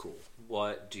that's cool.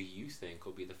 What do you think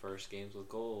will be the first games with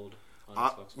gold on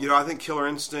Xbox One? You know, I think Killer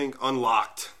Instinct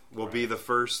Unlocked will be the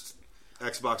first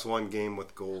Xbox One game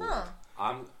with gold. Huh.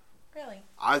 Really?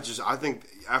 I think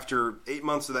after 8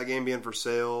 months of that game being for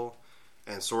sale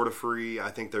and sort of free, I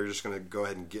think they're just going to go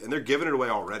ahead and they're giving it away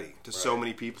already to so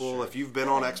many people. Sure. If you've been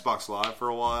on Xbox Live for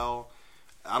a while,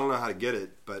 I don't know how to get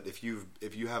it, but if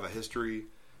you have a history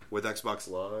with Xbox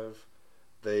Live,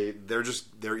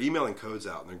 they're emailing codes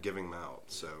out and they're giving them out.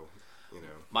 So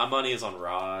My money is on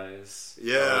Rise.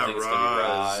 Yeah, I think it's gonna be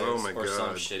Rise. Oh my or God.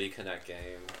 some shitty Kinect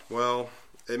game. Well,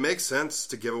 it makes sense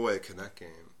to give away a Kinect game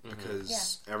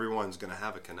because everyone's going to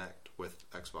have a Kinect with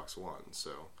Xbox One.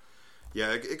 So,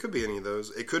 yeah, it could be any of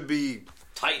those. It could be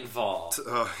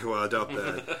Titanfall. well, I doubt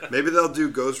that. Maybe they'll do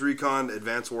Ghost Recon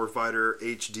Advanced Warfighter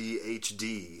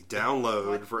HD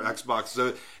download for Xbox.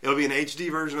 So it'll be an HD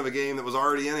version of a game that was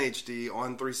already in HD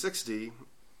on 360,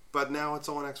 but now it's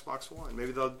on Xbox One.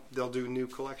 Maybe they'll do new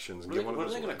collections and get one of What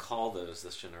those. are they going to call those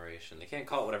this generation? They can't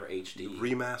call it whatever HD.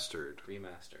 Remastered.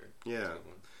 Yeah.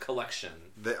 Collection.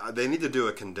 They need to do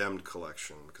a Condemned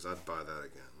collection because I'd buy that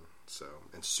again. So,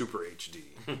 and Super HD.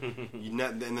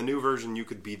 In the new version, you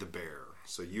could be the bear.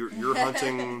 So you're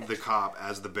hunting the cop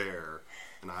as the bear,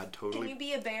 and I'd totally. Can you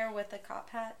be a bear with a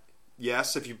cop hat?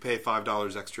 Yes, if you pay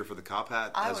 $5 extra for the cop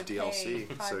hat I as would DLC.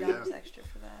 pay $5 So yeah. extra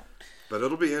for that. But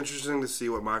it'll be interesting to see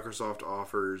what Microsoft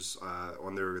offers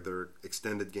on their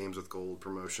extended Games with Gold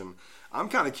promotion. I'm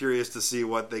kind of curious to see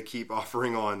what they keep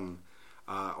offering on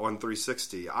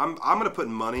 360. I'm going to put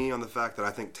money on the fact that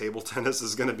I think table tennis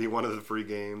is going to be one of the free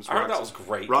games. I heard that was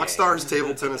great. Rockstar's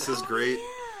table tennis is great.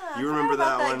 Yeah, You remember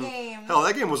that that one? game. Hell,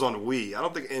 that game was on Wii. I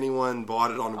don't think anyone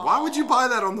bought it on. Why would you buy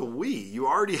that on the Wii? You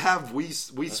already have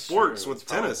Wii Sports with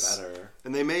tennis,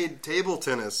 and they made table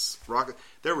tennis.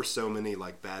 There were so many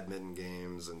like badminton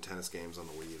games and tennis games on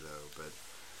the Wii though, but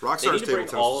They need Rockstar's to table bring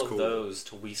tennis all is of cool. those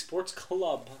to Wii Sports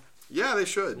Club. Yeah, they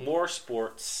should. More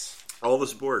sports All the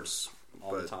sports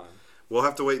all the time. We'll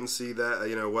have to wait and see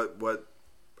that. What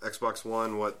Xbox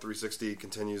One, what 360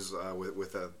 continues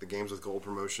with the Games with Gold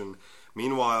promotion.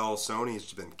 Meanwhile,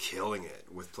 Sony's been killing it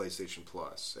with PlayStation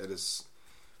Plus. It is.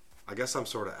 I guess I'm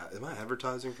sort of. Am I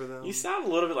advertising for them? You sound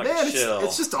a little bit like Man, chill.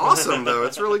 it's just awesome though.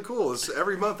 It's really cool.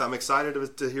 Every month I'm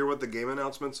excited to hear what the game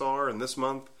announcements are. And this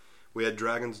month we had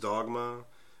Dragon's Dogma.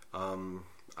 I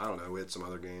don't know. We had some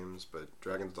other games, but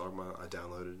Dragon's Dogma I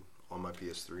downloaded on my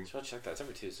PS3. Should I check that? It's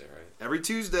every Tuesday, right? Every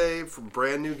Tuesday for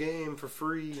brand new game for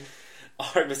free.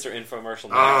 All right, Mr. Infomercial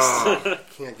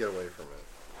next. Can't get away from it.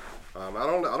 I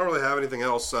don't really have anything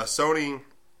else. Sony,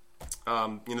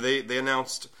 they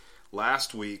announced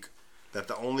last week that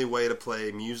the only way to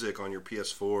play music on your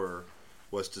PS4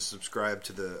 was to subscribe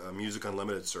to the Music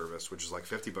Unlimited service, which is like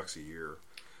 $50 a year.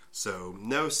 So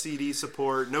no CD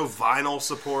support, no vinyl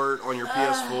support on your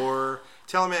PS4.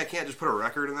 Telling me I can't just put a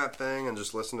record in that thing and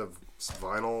just listen to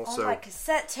vinyl. Oh, so my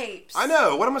cassette tapes. I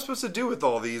know. What am I supposed to do with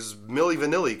all these Milli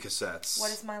Vanilli cassettes?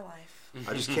 What is my life?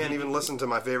 I just can't even listen to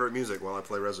my favorite music while I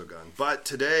play Resogun. But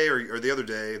today, or the other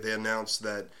day, they announced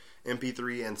that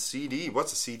MP3 and CD.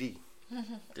 What's a CD?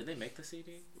 Did they make the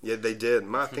CD? Yeah, they did.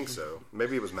 I think so.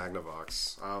 Maybe it was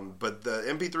Magnavox. But the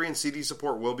MP3 and CD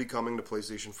support will be coming to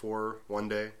PlayStation 4 one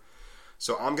day.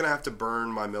 So I'm going to have to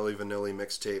burn my Milli Vanilli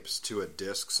mixtapes to a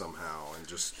disc somehow, and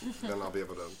just then I'll be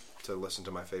able to listen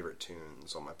to my favorite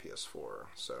tunes on my PS4.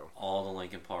 So All the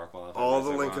Linkin Park while I all the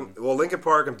Linkin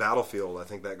Park and Battlefield. I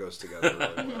think that goes together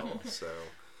really well. So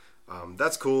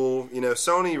that's cool.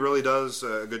 Sony really does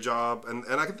a good job, and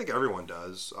I think everyone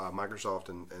does. Microsoft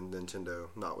and Nintendo,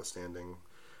 notwithstanding,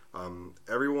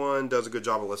 everyone does a good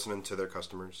job of listening to their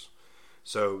customers.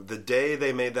 So the day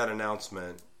they made that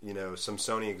announcement, some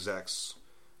Sony execs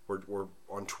were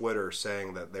on Twitter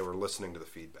saying that they were listening to the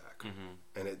feedback,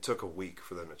 and it took a week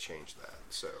for them to change that.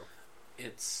 So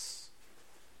it's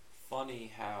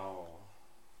funny how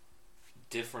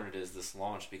different it is this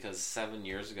launch, because 7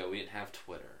 years ago we didn't have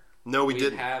Twitter. No, we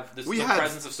didn't didn't have the had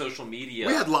presence of social media.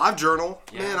 We had LiveJournal.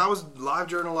 Yeah. Man, I was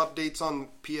LiveJournal updates on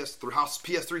PS3. How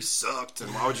PS3 sucked, and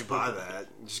why would you buy that?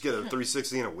 Just get a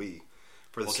 360 and a Wii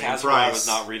for the same Kazrai price. was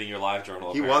not reading your live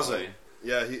journal. He apparently. wasn't.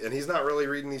 Yeah, and he's not really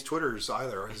reading these Twitters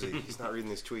either, is he? He's not reading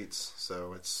these tweets.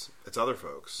 So it's other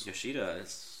folks. Yoshida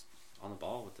is on the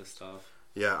ball with this stuff.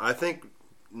 Yeah, I think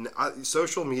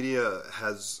social media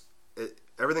has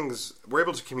we're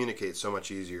able to communicate so much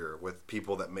easier with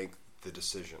people that make the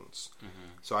decisions.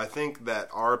 So I think that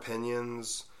our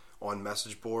opinions on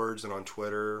message boards and on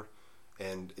Twitter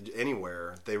and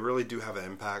anywhere, they really do have an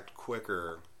impact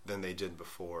quicker than they did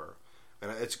before. And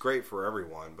it's great for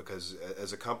everyone, because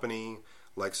as a company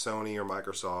like Sony or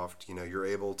Microsoft, you're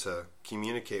able to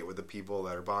communicate with the people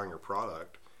that are buying your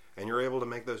product, and you're able to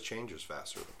make those changes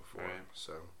faster than before. Right.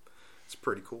 So it's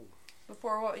pretty cool.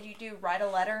 Before, what would you do? Write a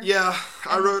letter? Yeah,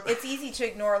 I wrote. It's easy to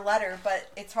ignore a letter, but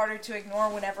it's harder to ignore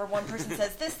whenever one person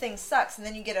says, this thing sucks, and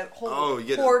then you get a whole you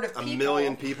get horde of a people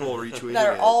million people retweeting that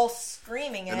are it. all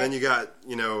screaming it. And then you got,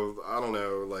 I don't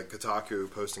know, like Kotaku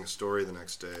posting a story the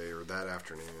next day or that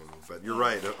afternoon. But you're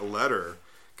right, a letter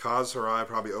Kaz Hirai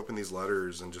probably opened these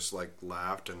letters and just like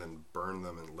laughed and then burned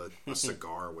them and lit a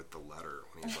cigar with the letter.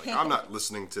 When he's like, I'm not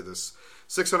listening to this.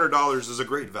 $600 is a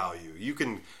great value. You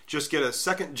can just get a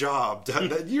second job.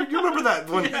 You remember that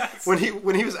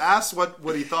when he was asked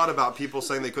what he thought about people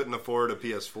saying they couldn't afford a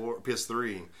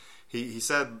PS3. He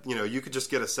said, you could just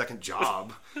get a second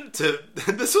job.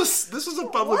 This was a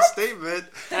public statement.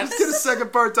 Just get a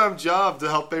second part-time job to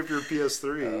help pay for your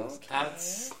PS3. Okay.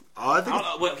 That's... I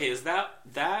think okay, is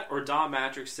that or Don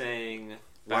Matrick saying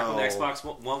back when the Xbox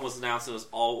One was announced, it was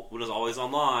always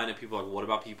online, and people are like, what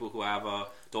about people who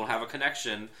don't have a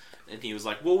connection? And he was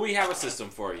like, well, we have a system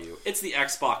for you. It's the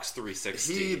Xbox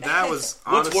 360. That was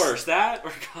what's worse, that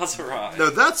or Kaz Hirai? No,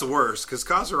 that's worse because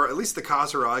at least the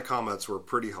Kaz Hirai comments were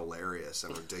pretty hilarious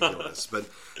and ridiculous. But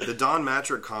the Don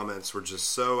Matrick comments were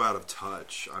just so out of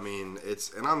touch. I mean,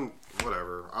 I'm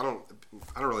whatever. I don't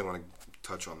really want to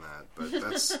touch on that, but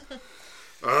that's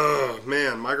oh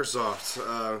man,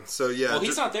 Microsoft. So yeah, well,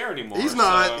 he's not there anymore. He's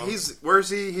not. So. Where's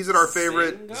he? He's at our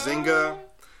favorite Zynga,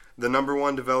 the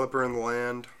 #1 developer in the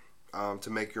land to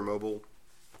make your mobile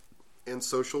and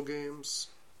social games.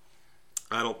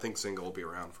 I don't think Zynga will be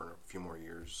around for a few more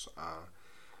years.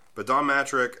 But Don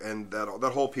Matrick and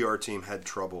that whole PR team had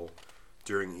trouble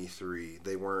during E3.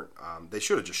 They weren't. They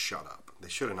should have just shut up. They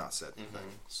should have not said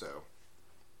anything. So,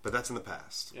 but that's in the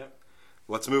past. Yep.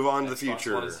 Let's move on to the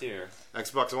future. Xbox One is here.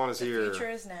 Xbox One is here. The future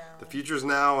is now. The future is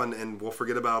now, and we'll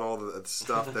forget about all the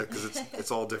stuff because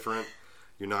it's all different.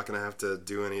 You're not going to have to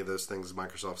do any of those things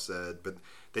Microsoft said, but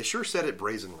they sure said it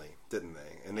brazenly, didn't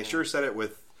they? And they sure said it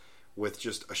with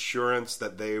just assurance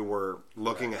that they were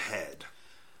looking ahead.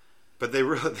 But they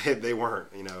really they weren't,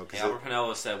 Albert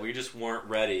Pinello said we just weren't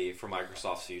ready for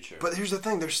Microsoft's future. But here's the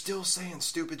thing: they're still saying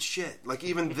stupid shit. Like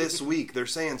even this week, they're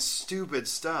saying stupid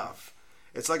stuff.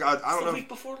 It's like I don't know. The week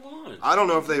before launch. I don't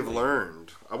know if they've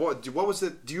learned. What was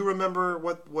it? Do you remember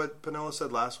what Pinella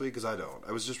said last week? Because I don't.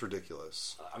 It was just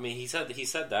ridiculous. I mean, he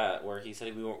said that where he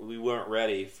said we weren't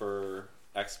ready for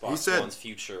Xbox One's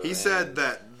future. He said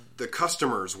that the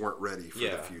customers weren't ready for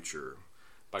the future,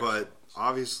 but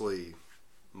obviously,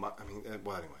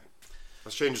 anyway,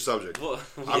 let's change the subject. Well,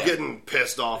 I'm getting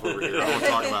pissed off over here. I don't want to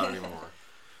talk about it anymore.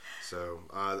 So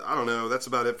I don't know. That's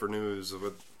about it for news.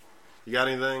 You got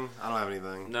anything? I don't have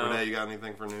anything. No. Renee, you got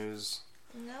anything for news?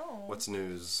 No. What's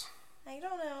news? I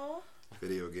don't know.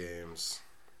 Video games.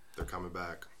 They're coming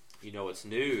back. You know what's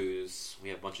news? We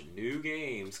have a bunch of new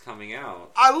games coming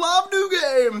out. I love new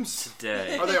games!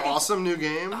 Today. Are they awesome new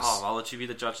games? Oh, I'll let you be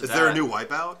the judge of that. Is there a new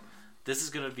Wipeout? This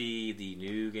is going to be the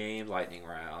new game lightning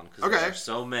round. Okay. There's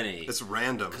so many. It's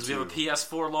random, because we have a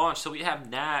PS4 launch, so we have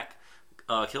Knack,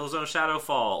 Killzone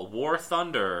Shadowfall, War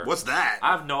Thunder. What's that?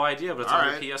 I have no idea, but it's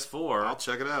on your PS4. I'll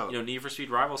check it out. Need for Speed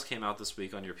Rivals came out this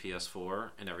week on your PS4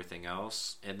 and everything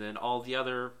else. And then all the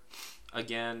other,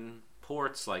 again,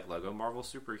 ports like Lego Marvel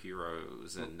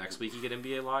Superheroes. And next week you get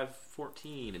NBA Live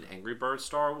 14 and Angry Birds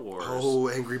Star Wars. Oh,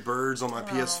 Angry Birds on my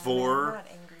PS4. Man, not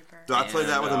Angry Birds. Do I play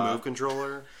that with a Move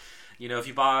controller? If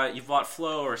you've bought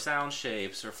Flow or Sound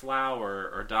Shapes or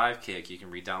Flower or Dive Kick, you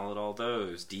can re-download all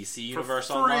those. DC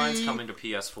Universe Online's coming to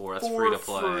PS4. That's free to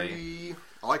play. Free.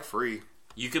 I like free.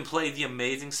 You can play The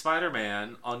Amazing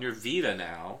Spider-Man on your Vita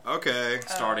now. Okay.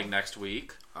 Starting next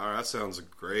week. All right, that sounds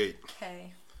great.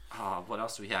 Okay. What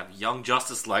else do we have? Young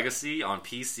Justice Legacy on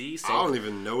PC. I don't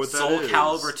even know what that Soul is.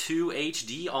 Calibur 2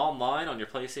 HD online on your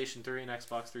PlayStation 3 and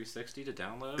Xbox 360 to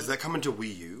download. Is that coming to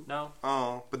Wii U? No.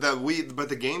 Oh, but the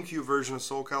GameCube version of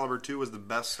Soul Calibur 2 was the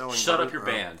best-selling. Shut up, you're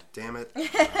banned. Damn it.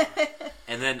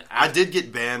 And then I did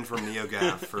get banned from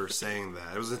NeoGAF for saying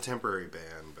that. It was a temporary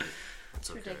ban, but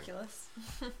it's okay. Ridiculous.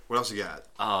 What else you got?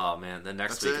 Oh man, the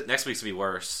next week's gonna be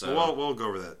worse. So we'll go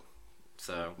over that.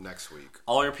 So next week,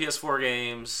 all your PS4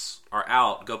 games are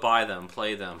out. Go buy them,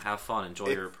 play them, have fun, enjoy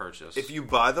your purchase. If you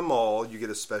buy them all, you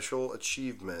get a special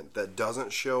achievement that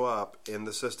doesn't show up in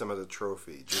the system as a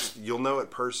trophy. You'll know it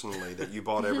personally that you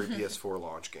bought every PS4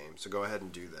 launch game. So go ahead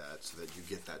and do that so that you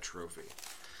get that trophy.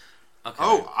 Okay.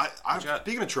 Oh,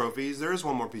 speaking of trophies, there is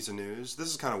one more piece of news. This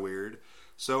is kind of weird.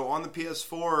 So on the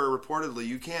PS4, reportedly,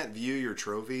 you can't view your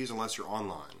trophies unless you're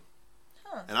online.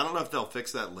 And I don't know if they'll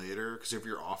fix that later, because if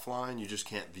you're offline, you just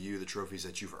can't view the trophies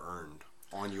that you've earned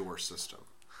on your system.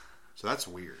 So that's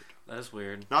weird. That is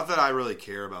weird. Not that I really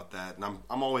care about that, and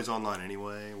I'm always online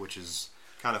anyway, which is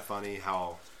kind of funny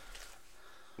how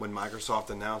when Microsoft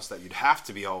announced that you'd have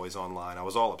to be always online, I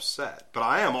was all upset. But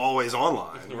I am always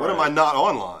online. Right. When am I not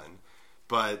online?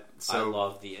 But I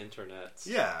love the internet.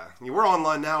 Yeah, we're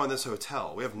online now in this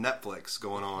hotel. We have Netflix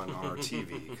going on our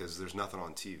TV because there's nothing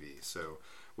on TV. So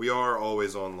we are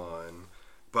always online.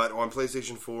 But on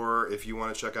PlayStation 4, if you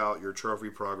want to check out your trophy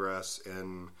progress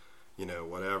and,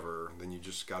 whatever, then you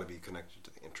just got to be connected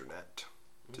to the internet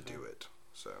to do it.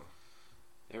 So,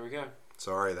 there we go.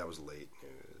 Sorry that was late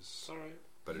news. It's all right.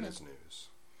 But it is news.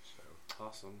 So.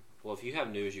 Awesome. Well, if you have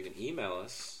news, you can email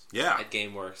us. Yeah. At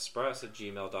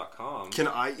GameWareExpress@gmail.com. Can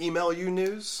I email you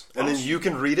news? And then you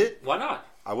can read it? Why not?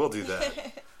 I will do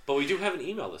that. But we do have an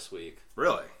email this week.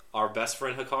 Really? Our best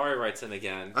friend Hikari writes in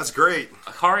again. That's great.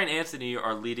 Hikari and Anthony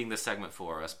are leading this segment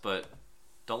for us, but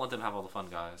don't let them have all the fun,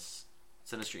 guys.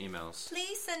 Send us your emails.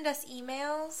 Please send us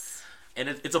emails. And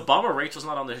it's a bummer Rachel's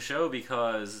not on the show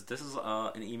because this is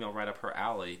an email right up her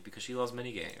alley because she loves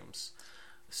minigames.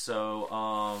 So,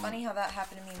 Funny how that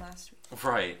happened to me last week.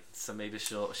 Right. So maybe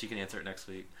she can answer it next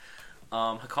week.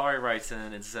 Hikari writes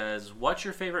in and says, "What's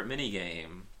your favorite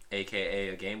minigame? AKA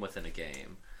a game within a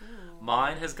game." Ooh.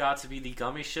 Mine has got to be the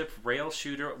Gummy Ship rail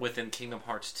shooter within Kingdom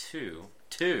Hearts 2.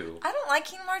 I don't like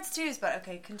Kingdom Hearts 2s, but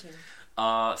okay, continue.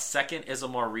 Second is a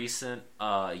more recent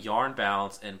Yarn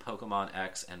Bounce in Pokemon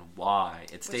X and Y.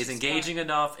 It stays engaging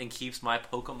enough and keeps my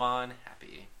Pokemon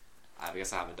happy. I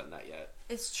guess I haven't done that yet.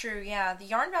 It's true, yeah. The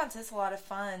Yarn Bounce is a lot of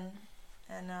fun,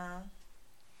 and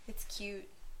it's cute.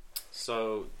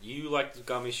 So, you like the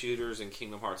Gummy Shooters in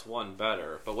Kingdom Hearts 1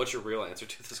 better, but what's your real answer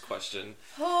to this question?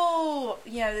 Oh,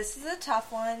 this is a tough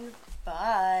one, but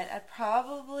I'd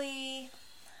probably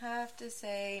have to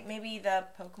say maybe the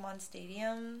Pokemon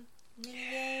Stadium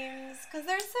minigames, because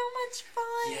they're so much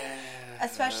fun. Yeah.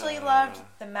 Especially loved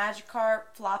the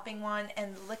Magikarp flopping one,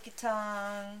 and the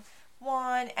Lickitung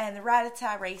one, and the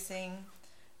Rattata racing.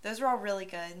 Those were all really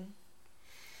good.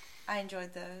 I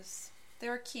enjoyed those. They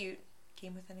were cute.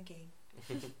 Game within a game.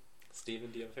 Steven,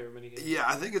 do you have a favorite minigame? Yeah,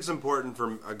 I think it's important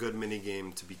for a good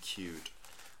minigame to be cute.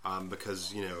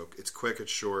 Because, it's quick,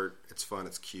 it's short, it's fun,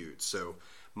 it's cute. So,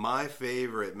 my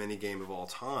favorite minigame of all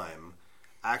time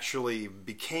actually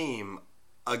became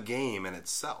a game in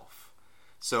itself.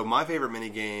 So, my favorite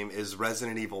minigame is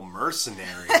Resident Evil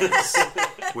Mercenaries,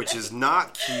 which is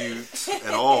not cute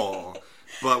at all.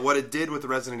 But what it did with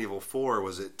Resident Evil 4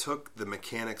 was it took the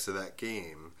mechanics of that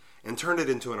game and turned it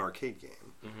into an arcade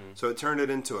game. Mm-hmm. So it turned it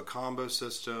into a combo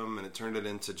system, and it turned it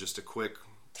into just a quick,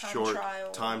 short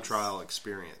time trial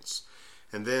experience.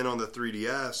 And then on the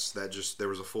 3DS, there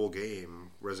was a full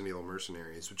game, Resident Evil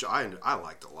Mercenaries, which I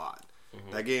liked a lot.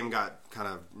 Mm-hmm. That game got kind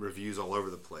of reviews all over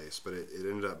the place, but it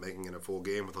ended up making it a full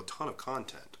game with a ton of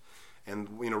content. And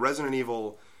Resident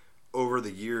Evil over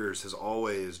the years has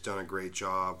always done a great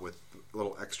job with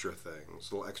little extra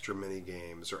things, little extra mini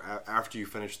games, or after you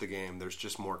finish the game, there's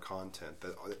just more content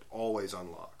that it always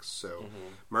unlocks. So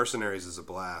Mercenaries is a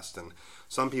blast, and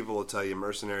some people will tell you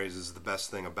Mercenaries is the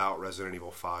best thing about Resident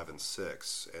Evil 5 and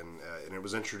 6, and it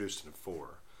was introduced in 4.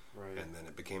 Right. And then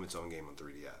it became its own game on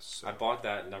 3DS. So. I bought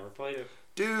that and never played it.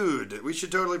 Dude, we should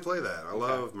totally play that. I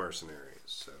love Mercenaries.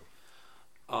 So.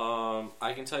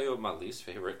 I can tell you what my least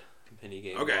favorite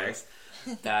minigame was.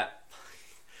 That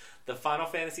the Final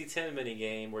Fantasy X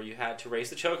minigame where you had to race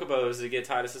the chocobos to get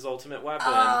Tidus's ultimate weapon.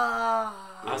 I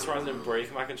was trying to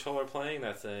break my controller playing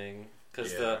that thing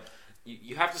because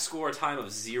you have to score a time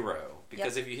of 0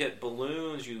 because if you hit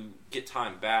balloons you get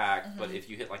time back, but if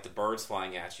you hit like the birds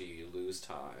flying at you, you lose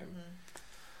time.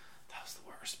 That was the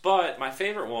worst. But my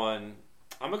favorite one,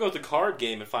 I'm going to go with the card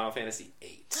game in Final Fantasy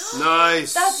VIII.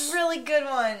 Nice! That's a really good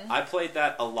one. I played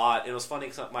that a lot. It was funny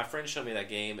because my friend showed me that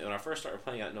game, and when I first started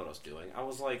playing, I didn't know what I was doing. I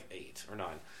was like 8 or 9.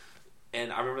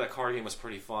 And I remember that card game was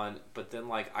pretty fun, but then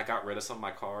I got rid of some of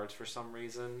my cards for some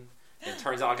reason. And it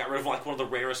turns out I got rid of one of the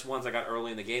rarest ones I got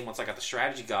early in the game once I got the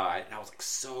strategy guide, and I was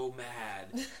so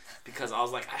mad because I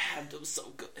was like, I had them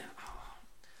so good.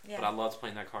 Yeah. But I loved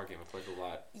playing that card game. I played it a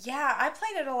lot. Yeah, I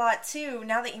played it a lot too,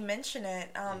 now that you mention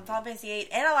it. Final Fantasy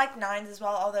VIII. And I like 9s as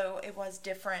well, although it was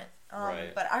different.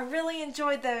 Right. But I really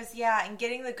enjoyed those, and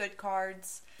getting the good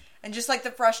cards. And just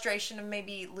the frustration of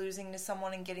maybe losing to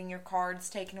someone and getting your cards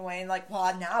taken away. And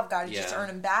now I've got to just earn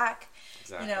them back.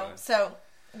 Exactly. So,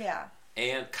 yeah.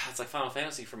 And, God, it's like Final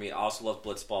Fantasy for me. I also love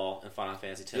Blitzball and Final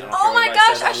Fantasy X. Yeah. Oh my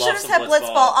gosh, I should have said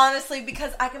Blitzball, honestly,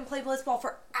 because I can play Blitzball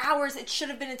for hours. It should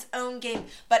have been its own game.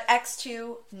 But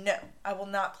X2, no. I will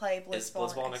not play Blitzball. Is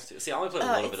Blitzball on X2? See, I only played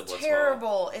a little bit of Blitzball. It's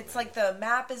terrible. It's the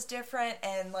map is different,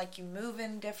 and you move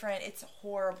in different. It's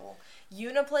horrible.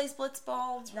 Yuna plays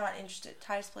Blitzball. Not interested.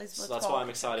 Tidus plays Blitzball. So that's why I'm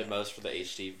excited most for the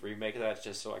HD remake of that,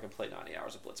 just so I can play 90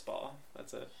 hours of Blitzball.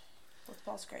 That's it.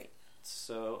 Blitzball's great.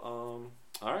 So,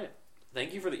 all right.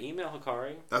 Thank you for the email,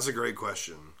 Hikari. That's a great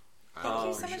question. Thank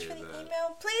you so much for the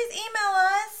email. Please email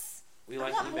us. We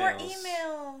like I want emails. more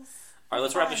emails. All right,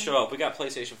 let's wrap the Fun. show up. We got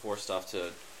PlayStation 4 stuff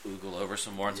to oogle over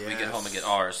some more until we get home and get Yes.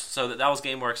 ours. So that was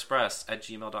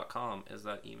GameWareExpress@gmail.com is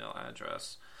that email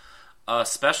address.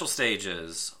 Special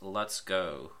stages. Let's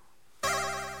go.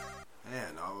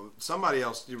 Man, somebody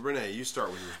else. Renee, you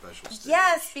start with your special stage.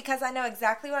 Yes, because I know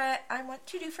exactly what I want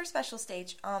to do for special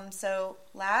stage. So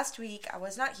last week I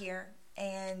was not here,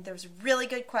 and there was a really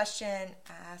good question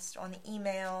asked on the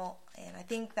email, and I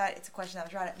think that it's a question that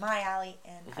was right up my alley,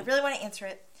 and I really want to answer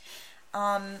it.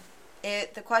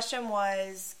 The question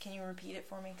was, can you repeat it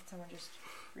for me? Can someone just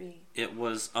read? It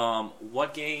was,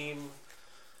 what game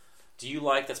do you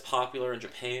like that's popular in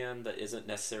Japan that isn't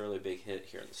necessarily a big hit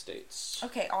here in the States?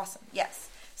 Okay, awesome. Yes.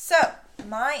 So,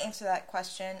 my answer to that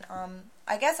question,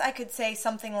 I guess I could say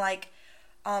something like,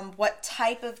 what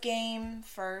type of game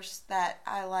first that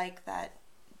I like that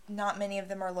not many of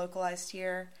them are localized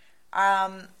here.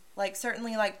 Like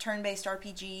certainly like turn-based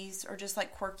RPGs or just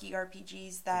like quirky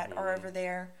RPGs that are over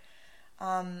there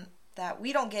that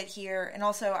we don't get here. And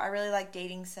also I really like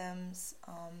dating sims.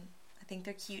 I think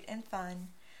they're cute and fun.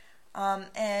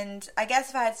 And I guess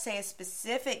if I had to say a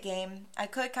specific game, I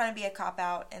could kind of be a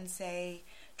cop-out and say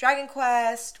Dragon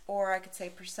Quest, or I could say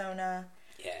Persona.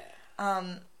 Yeah.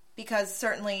 Because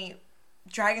certainly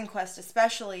Dragon Quest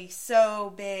especially,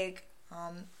 so big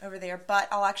over there. But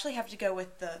I'll actually have to go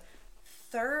with the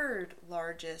third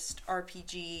largest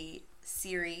RPG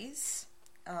series,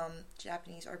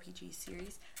 Japanese RPG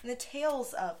series, and the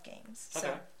Tales of games. Okay.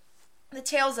 So, the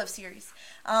Tales of series.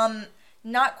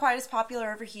 Not quite as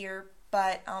popular over here,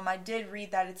 but I did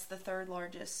read that it's the third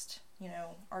largest,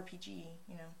 RPG,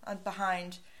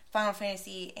 behind Final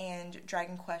Fantasy and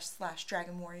Dragon Quest /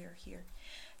 Dragon Warrior here.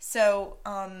 So,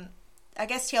 I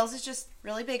guess Tales is just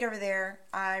really big over there.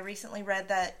 I recently read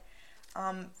that,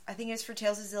 I think it was for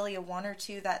Tales of Xillia 1 or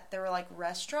 2, that there were like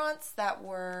restaurants that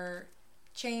were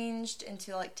changed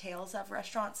into like Tales of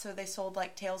restaurants. So they sold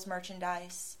like Tales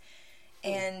merchandise.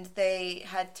 And they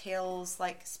had Tales,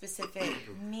 like, specific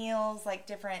meals, like,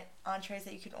 different entrees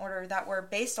that you could order that were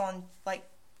based on, like,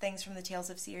 things from the Tales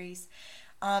of series.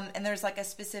 And there's, like, a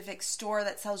specific store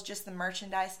that sells just the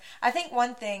merchandise. I think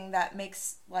one thing that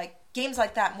makes, like, games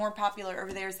like that more popular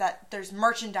over there is that there's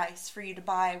merchandise for you to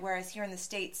buy, whereas here in the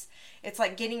States, it's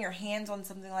like getting your hands on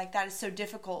something like that is so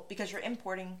difficult because you're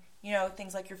importing,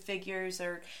 things like your figures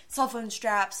or cell phone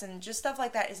straps and just stuff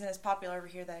like that isn't as popular over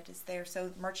here that it is there.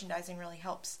 So merchandising really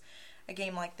helps a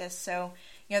game like this. So,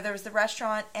 there was the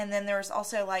restaurant, and then there was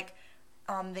also like,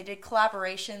 they did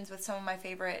collaborations with some of my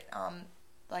favorite,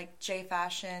 like J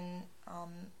Fashion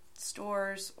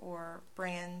stores or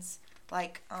brands.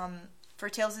 Like, for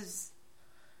Tales of,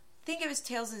 I think it was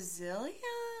Tales of Xillia?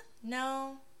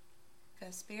 No.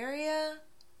 Vesperia?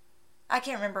 I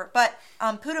can't remember, but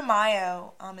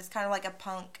Putumayo is kind of like a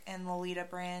Punk and Lolita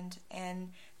brand,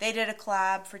 and they did a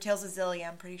collab for Tales of Xillia,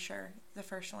 I'm pretty sure, the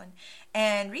first one.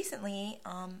 And recently,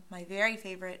 my very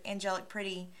favorite, Angelic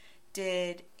Pretty,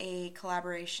 did a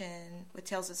collaboration with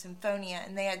Tales of Symphonia,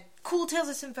 and they had cool Tales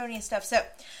of Symphonia stuff. So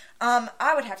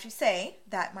I would have to say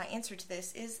that my answer to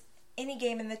this is any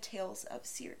game in the Tales of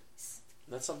series.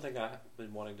 That's something I've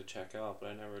been wanting to check out,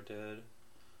 but I never did.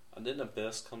 Didn't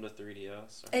Abyss come to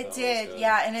 3DS? It did,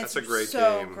 yeah, and it's That's a great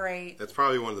so game. great. That's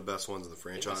probably one of the best ones in the My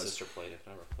franchise. sister played it.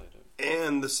 I never played it.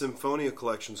 And the Symphonia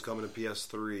Collection's coming to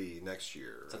PS3 next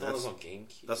year. Is that the one that was on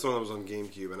GameCube? That's the one that was on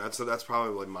GameCube, and that's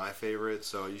probably like my favorite.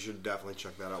 So you should definitely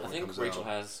check that out I when it think comes Rachel out.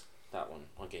 has that one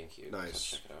on GameCube. Nice.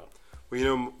 So check it out.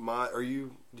 Well,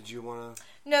 did you want to?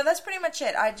 No, that's pretty much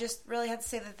it. I just really had to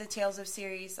say that the Tales of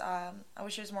series, I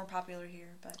wish it was more popular here,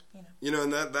 but,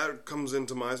 And that comes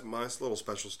into my little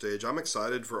special stage. I'm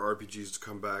excited for RPGs to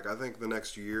come back. I think the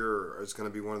next year is going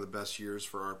to be one of the best years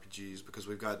for RPGs because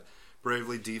we've got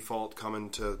Bravely Default coming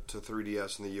to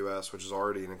 3DS in the US, which is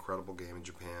already an incredible game in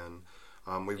Japan.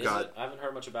 I haven't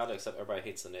heard much about it except everybody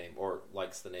hates the name or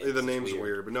likes the name. The name's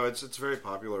weird, but no, it's very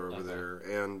popular over there.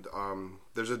 And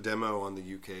there's a demo on the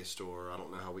UK store. I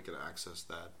don't know how we can access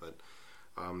that, but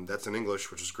that's in English,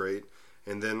 which is great.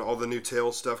 And then all the new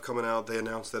Tales stuff coming out. They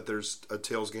announced that there's a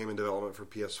Tales game in development for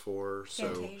PS4.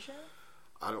 So Fantasia?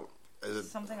 I don't. Is it,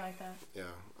 Something like that. yeah,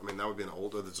 I mean that would be an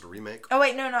older. It's a remake. Oh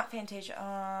wait, no, not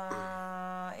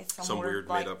Fantasia. It's some weird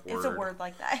like, made-up It's a word. word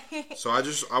like that. So I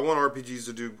want RPGs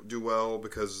to do well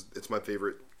because it's my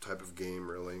favorite type of game,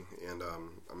 really, and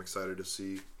I'm excited to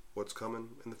see what's coming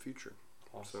in the future.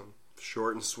 Awesome. So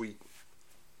short and sweet.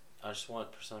 I just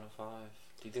want Persona 5.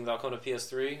 Do you think that'll come to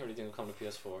PS3 or do you think it'll come to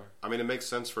PS4? I mean, it makes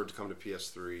sense for it to come to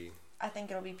PS3 I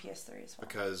think it'll be PS3 as well.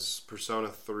 because Persona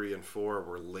 3 and 4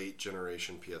 were late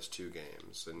generation PS2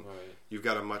 games, and Right. you've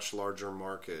got a much larger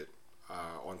market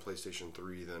on PlayStation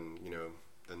 3 than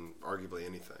arguably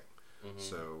anything.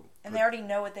 So And they already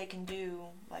know what they can do,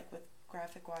 like with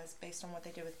graphic-wise, based on what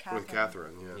they did with Catherine. with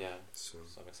Catherine, Yeah. So,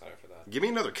 So I'm excited for that. give me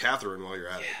another Catherine while you're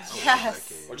at it. I love Yes.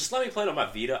 that Or game. just let me play it on my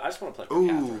Vita. I just want to play Ooh,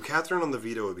 Catherine. Catherine on the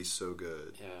Vita would be so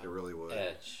good. Yeah. It really would.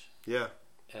 Edge. Yeah.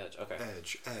 Okay.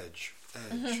 Edge.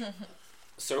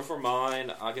 So for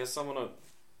mine, I guess I'm gonna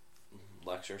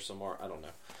lecture some more. I don't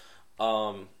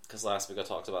know. Because last week I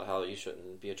talked about how you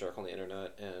shouldn't be a jerk on the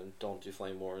internet and don't do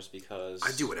flame wars because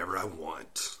I do whatever I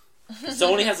want.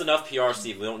 Sony has enough PR,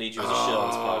 Steve. We don't need you as a shill on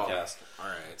this podcast. All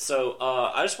right. So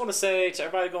I just want to say to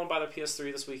everybody going by their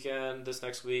PS3 this weekend, this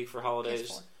next week for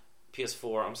holidays,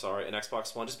 PS4, I'm sorry, and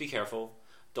Xbox One, just be careful.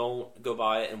 Don't go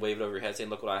buy it and wave it over your head saying,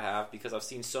 look what I have, because I've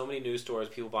seen so many news stories,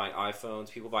 people buying iPhones,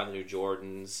 people buying the new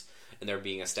Jordans, and there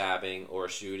being a stabbing or a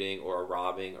shooting or a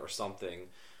robbing or something.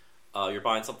 You're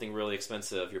buying something really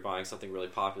expensive, you're buying something really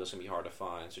popular, it's going to be hard to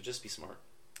find, so just be smart.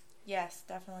 Yes,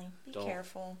 definitely. Be Don't-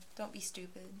 careful. Don't be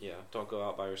stupid. Yeah, don't go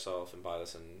out by yourself and buy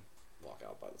this and walk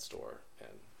out by the store and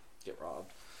get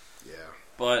robbed. Yeah.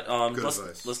 But Good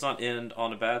advice. let's not end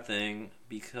on a bad thing,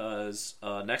 because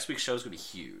next week's show is going to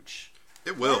be huge.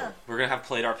 It will. Yeah. We're going to have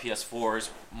played our PS4s.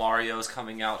 Mario's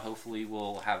coming out. Hopefully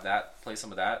we'll have that, play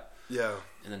some of that. Yeah.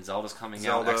 And then Zelda's coming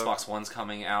Zelda. out. Xbox One's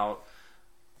coming out.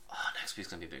 Next week's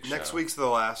going to be a big show. Next week's the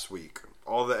last week.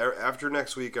 After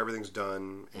next week, everything's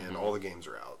done and all the games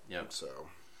are out. Yep. So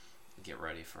Get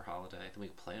ready for holiday. Then we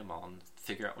can play them all and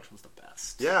figure out which one's the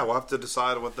best. yeah, we'll have to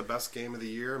decide what the best game of the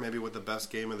year, maybe what the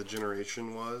best game of the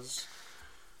generation was,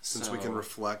 since we can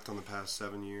reflect on the past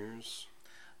 7 years.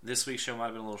 This week's show might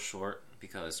have been a little short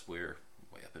because we're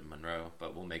way up in Monroe,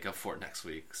 but we'll make up for it next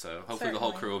week. So hopefully the whole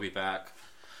Certainly. crew will be back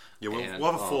Yeah, we'll And,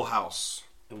 have a full house.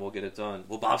 and we'll get it done.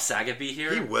 Will Bob Saget be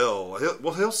here? He will.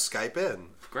 He'll Skype in.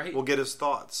 Great. We'll get his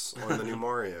thoughts on the new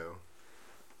Mario.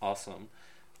 Awesome.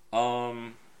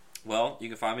 Well, you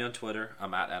can find me on Twitter.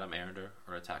 I'm at Adam Arender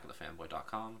or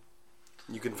attackofthefanboy.com.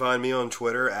 You can find me on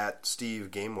Twitter at Steve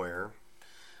Gameware.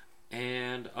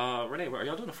 And Renee, are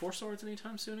y'all doing a Four Swords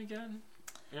anytime soon again?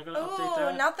 You're gonna update Oh,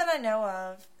 that? not that I know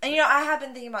of. And I have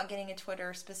been thinking about getting a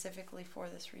Twitter specifically for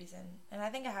this reason. And I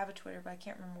think I have a Twitter, but I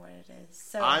can't remember what it is.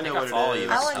 So I know I what follow it you. is.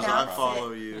 I'll 'Cause announce I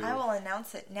follow it. you. I will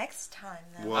announce it next time.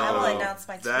 Though. Whoa. I will announce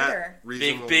my That Twitter.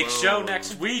 reason Big alone- show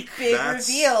next week. Big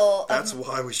reveal That's of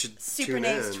why we should Super tune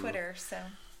Nate's in. Twitter. So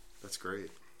That's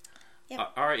great.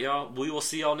 Yep. All right, y'all. We will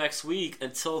see y'all next week.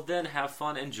 Until then, have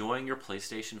fun enjoying your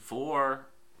PlayStation 4.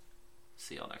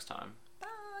 See y'all next time.